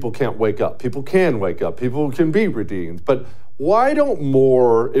like people can't wake up. People can wake up. People can be redeemed. But why don't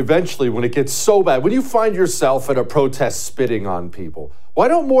more eventually, when it gets so bad, when you find yourself at a protest spitting on people, why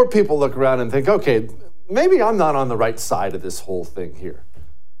don't more people look around and think, okay, maybe I'm not on the right side of this whole thing here?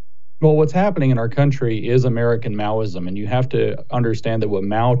 Well, what's happening in our country is American Maoism, and you have to understand that what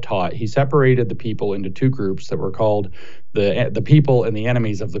Mao taught, he separated the people into two groups that were called the people and the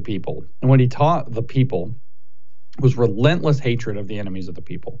enemies of the people. And what he taught the people was relentless hatred of the enemies of the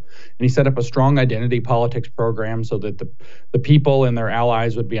people. And he set up a strong identity politics program so that the people and their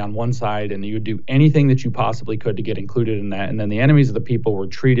allies would be on one side, and you would do anything that you possibly could to get included in that. And then the enemies of the people were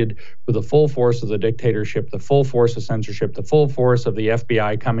treated with the full force of the dictatorship, the full force of censorship, the full force of the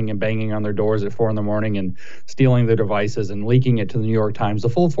FBI coming and banging on their doors at 4 a.m. and stealing their devices and leaking it to the New York Times, the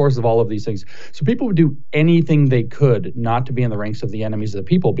full force of all of these things. So people would do anything they could not to be in the ranks of the enemies of the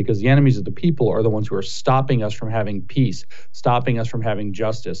people, because the enemies of the people are the ones who are stopping us from having peace, stopping us from having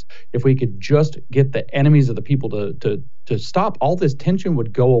justice. If we could just get the enemies of the people to stop, all this tension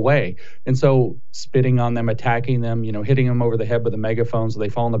would go away. And so spitting on them, attacking them, hitting them over the head with a megaphone so they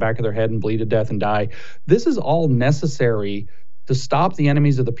fall on the back of their head and bleed to death and die. This is all necessary to stop the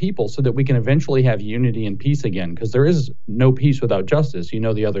enemies of the people so that we can eventually have unity and peace again, because there is no peace without justice. You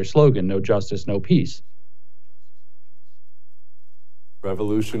know the other slogan, no justice, no peace.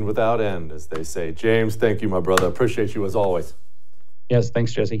 Revolution without end, as they say. James, thank you, my brother. Appreciate you as always. Yes,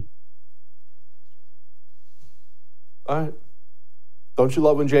 thanks, Jesse. All right. Don't you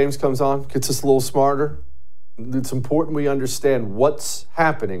love when James comes on? Gets us a little smarter. It's important we understand what's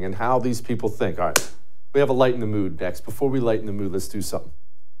happening and how these people think. All right. We have a lighten the mood next. Before we lighten the mood, let's do something.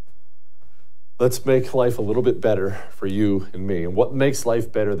 Let's make life a little bit better for you and me. And what makes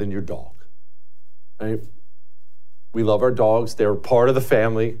life better than your dog? Right? We love our dogs. They're part of the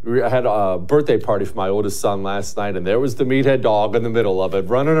family. I had a birthday party for my oldest son last night, and there was the meathead dog in the middle of it,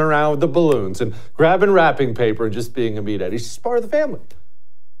 running around with the balloons and grabbing wrapping paper and just being a meathead. He's just part of the family.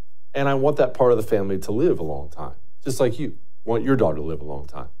 And I want that part of the family to live a long time, just like you want your dog to live a long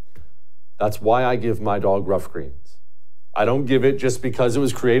time. That's why I give my dog Rough Greens. I don't give it just because it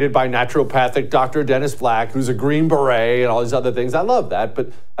was created by naturopathic Dr. Dennis Black, who's a Green Beret and all these other things. I love that,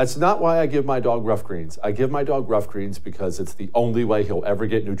 but that's not why I give my dog Rough Greens. I give my dog Rough Greens because it's the only way he'll ever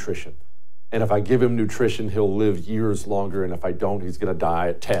get nutrition. And if I give him nutrition, he'll live years longer, and if I don't, he's going to die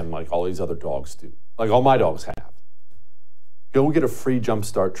at 10 like all these other dogs do, like all my dogs have. Go get a free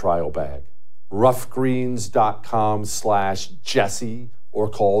Jumpstart trial bag. roughgreens.com/Jesse, or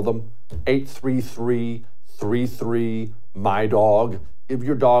call them 833-33-MY-DOG. Give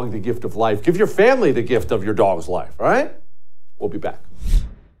your dog the gift of life. Give your family the gift of your dog's life, all right? We'll be back.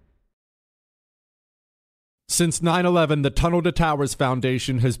 Since 9/11, the Tunnel to Towers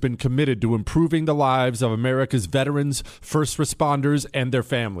Foundation has been committed to improving the lives of America's veterans, first responders, and their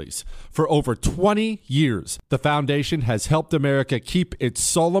families. For over 20 years, the foundation has helped America keep its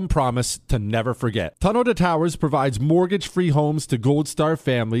solemn promise to never forget. Tunnel to Towers provides mortgage-free homes to Gold Star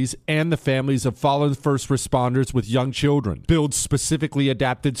families and the families of fallen first responders with young children, builds specifically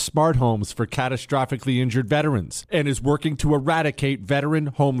adapted smart homes for catastrophically injured veterans, and is working to eradicate veteran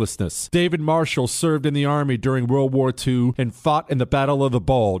homelessness. David Marshall served in the Army during World War II and fought in the Battle of the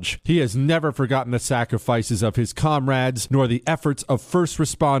Bulge. He has never forgotten the sacrifices of his comrades nor the efforts of first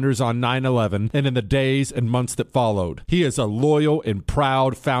responders on 9/11 and in the days and months that followed. He is a loyal and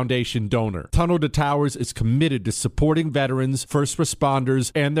proud foundation donor. Tunnel to Towers is committed to supporting veterans, first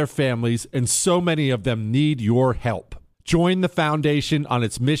responders, and their families, and so many of them need your help. Join the foundation on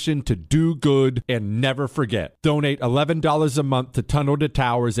its mission to do good and never forget. Donate $11 a month to Tunnel to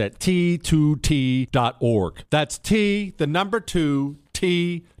Towers at T2T.org. That's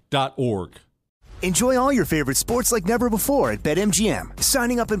T2T.org. Enjoy all your favorite sports like never before at BetMGM.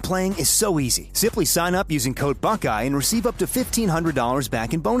 Signing up and playing is so easy. Simply sign up using code Buckeye and receive up to $1,500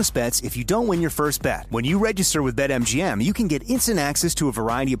 back in bonus bets if you don't win your first bet. When you register with BetMGM, you can get instant access to a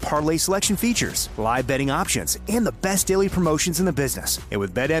variety of parlay selection features, live betting options, and the best daily promotions in the business. And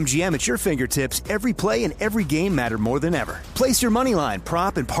with BetMGM at your fingertips, every play and every game matter more than ever. Place your moneyline,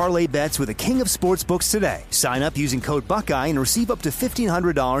 prop, and parlay bets with the king of sportsbooks today. Sign up using code Buckeye and receive up to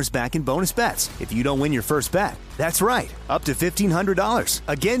 $1,500 back in bonus bets if you don't win your first bet. That's right, up to $1,500.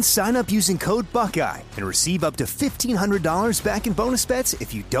 Again, sign up using code Buckeye and receive up to $1,500 back in bonus bets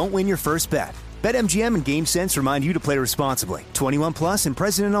if you don't win your first bet. BetMGM and GameSense remind you to play responsibly. 21 plus and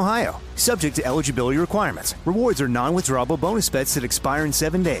present in Ohio. Subject to eligibility requirements. Rewards are non-withdrawable bonus bets that expire in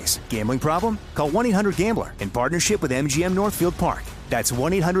 7 days. Gambling problem? Call 1-800-GAMBLER in partnership with MGM Northfield Park. That's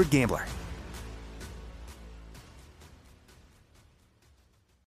 1-800-GAMBLER.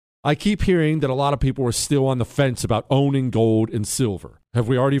 I keep hearing that a lot of people are still on the fence about owning gold and silver. Have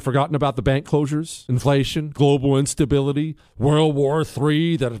we already forgotten about the bank closures, inflation, global instability, World War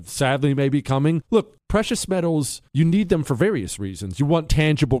III that sadly may be coming? Look, precious metals, you need them for various reasons. You want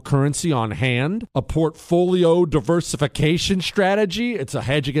tangible currency on hand, a portfolio diversification strategy. It's a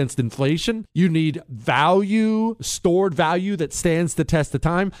hedge against inflation. You need value, stored value that stands the test of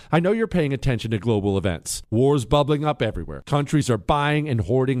time. I know you're paying attention to global events. Wars bubbling up everywhere. Countries are buying and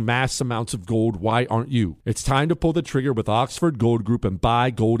hoarding mass amounts of gold. Why aren't you? It's time to pull the trigger with Oxford Gold Group and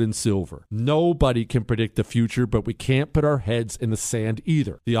buy gold and silver. Nobody can predict the future, but we can't put our heads in the sand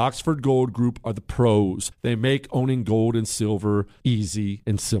either. The Oxford Gold Group are the pros. They make owning gold and silver easy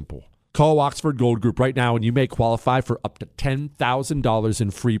and simple. Call Oxford Gold Group right now and you may qualify for up to $10,000 in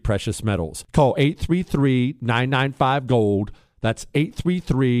free precious metals. Call 833-995-GOLD. That's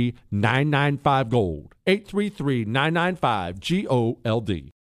 833-995-GOLD.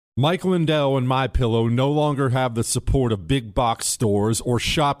 833-995-GOLD. Mike Lindell and MyPillow no longer have the support of big box stores or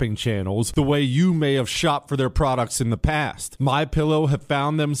shopping channels the way you may have shopped for their products in the past. MyPillow have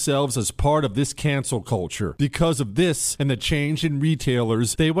found themselves as part of this cancel culture. Because of this and the change in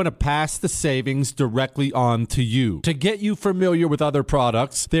retailers, they want to pass the savings directly on to you. To get you familiar with other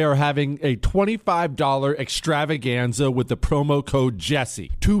products, they are having a $25 extravaganza with the promo code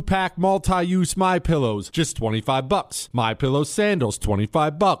Jesse. 2-pack multi-use MyPillows, just $25. MyPillow sandals,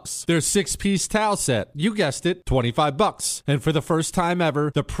 $25. Their 6-piece towel set, you guessed it, $25. And for the first time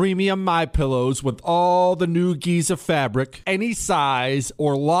ever, the premium MyPillows with all the new Giza fabric, any size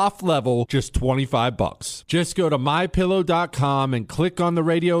or loft level, just $25. Just go to MyPillow.com and click on the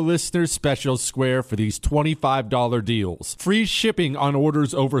radio listeners special square for these $25 deals. Free shipping on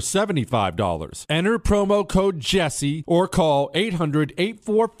orders over $75. Enter promo code Jesse or call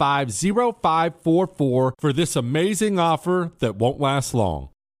 800-845-0544 for this amazing offer that won't last long.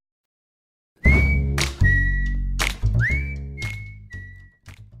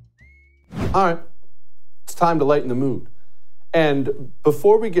 All right, it's time to lighten the mood. And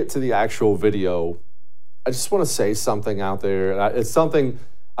before we get to the actual video, I just want to say something out there. It's something,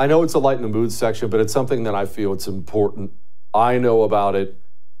 I know it's a lighten the mood section, but it's something that I feel it's important. I know about it.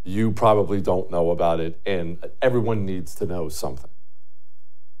 You probably don't know about it. And everyone needs to know something.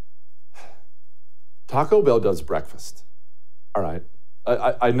 Taco Bell does breakfast. All right.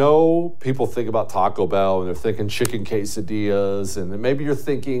 I know people think about Taco Bell and they're thinking chicken quesadillas, and maybe you're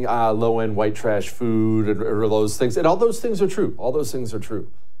thinking low-end white trash food or those things. And all those things are true. All those things are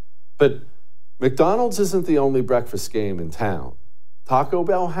true. But McDonald's isn't the only breakfast game in town. Taco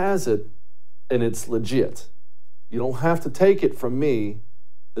Bell has it, and it's legit. You don't have to take it from me.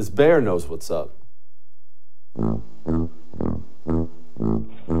 This bear knows what's up.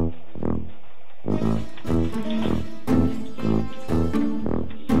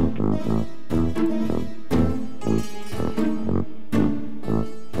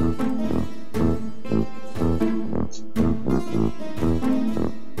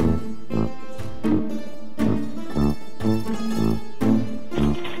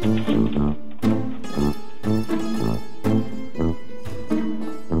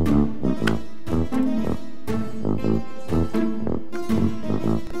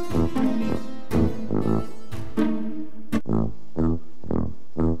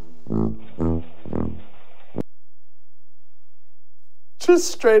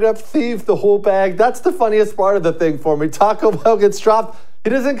 just straight up thieved the whole bag. That's the funniest part of the thing for me. Taco Bell gets dropped.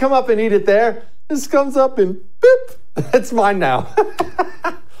 He doesn't come up and eat it there. This comes up and boop. It's mine now.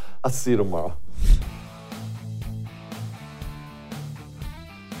 I'll see you tomorrow.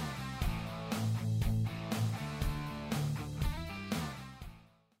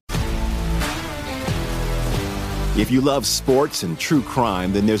 If you love sports and true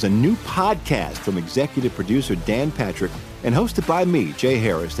crime, then there's a new podcast from executive producer Dan Patrick and hosted by me, Jay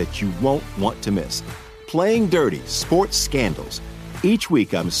Harris, that you won't want to miss. Playing Dirty: Sports Scandals. Each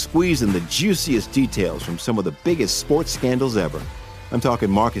week, I'm squeezing the juiciest details from some of the biggest sports scandals ever. I'm talking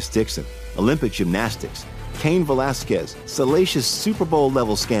Marcus Dixon, Olympic gymnastics, Cain Velasquez, salacious Super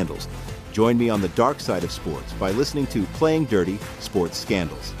Bowl-level scandals. Join me on the dark side of sports by listening to Playing Dirty: Sports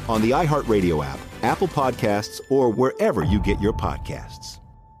Scandals on the iHeartRadio app, Apple Podcasts, or wherever you get your podcasts.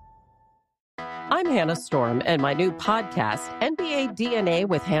 I'm Hannah Storm, and my new podcast, NBA DNA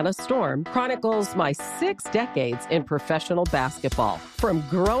with Hannah Storm, chronicles my 6 decades in professional basketball. From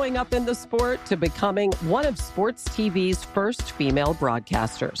growing up in the sport to becoming one of sports TV's first female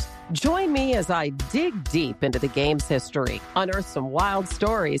broadcasters. Join me as I dig deep into the game's history, unearth some wild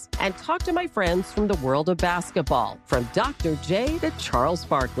stories, and talk to my friends from the world of basketball, from Dr. J to Charles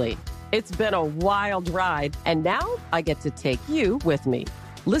Barkley. It's been a wild ride, and now I get to take you with me.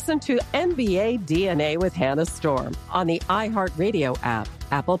 Listen to NBA DNA with Hannah Storm on the iHeartRadio app,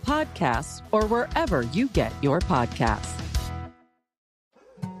 Apple Podcasts, or wherever you get your podcasts.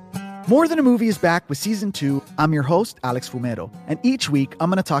 More Than a Movie is back with Season 2. I'm your host, Alex Fumero, and each week I'm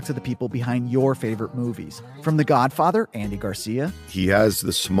going to talk to the people behind your favorite movies. From The Godfather, Andy Garcia. He has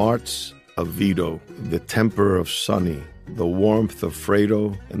the smarts of Vito, the temper of Sonny, the warmth of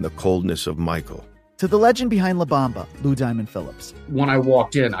Fredo, and the coldness of Michael. To the legend behind La Bamba, Lou Diamond Phillips. When I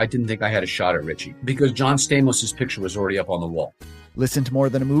walked in, I didn't think I had a shot at Richie because John Stamos' picture was already up on the wall. Listen to More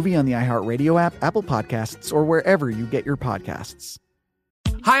Than a Movie on the iHeartRadio app, Apple Podcasts, or wherever you get your podcasts.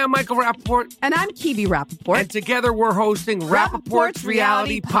 Hi, I'm Michael Rappaport. And I'm Kibi Rappaport. And together we're hosting Rappaport's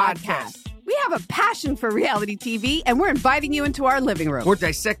Reality Podcast. We have a passion for reality TV, and we're inviting you into our living room. We're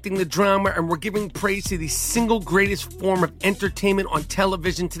dissecting the drama, and we're giving praise to the single greatest form of entertainment on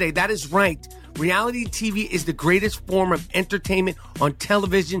television today. That is right. Reality TV is the greatest form of entertainment on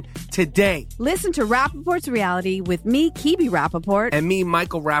television today. Listen to Rappaport's Reality with me, Kibi Rappaport. And me,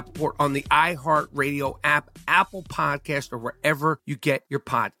 Michael Rappaport, on the iHeartRadio app, Apple Podcast, or wherever you get your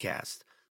podcast.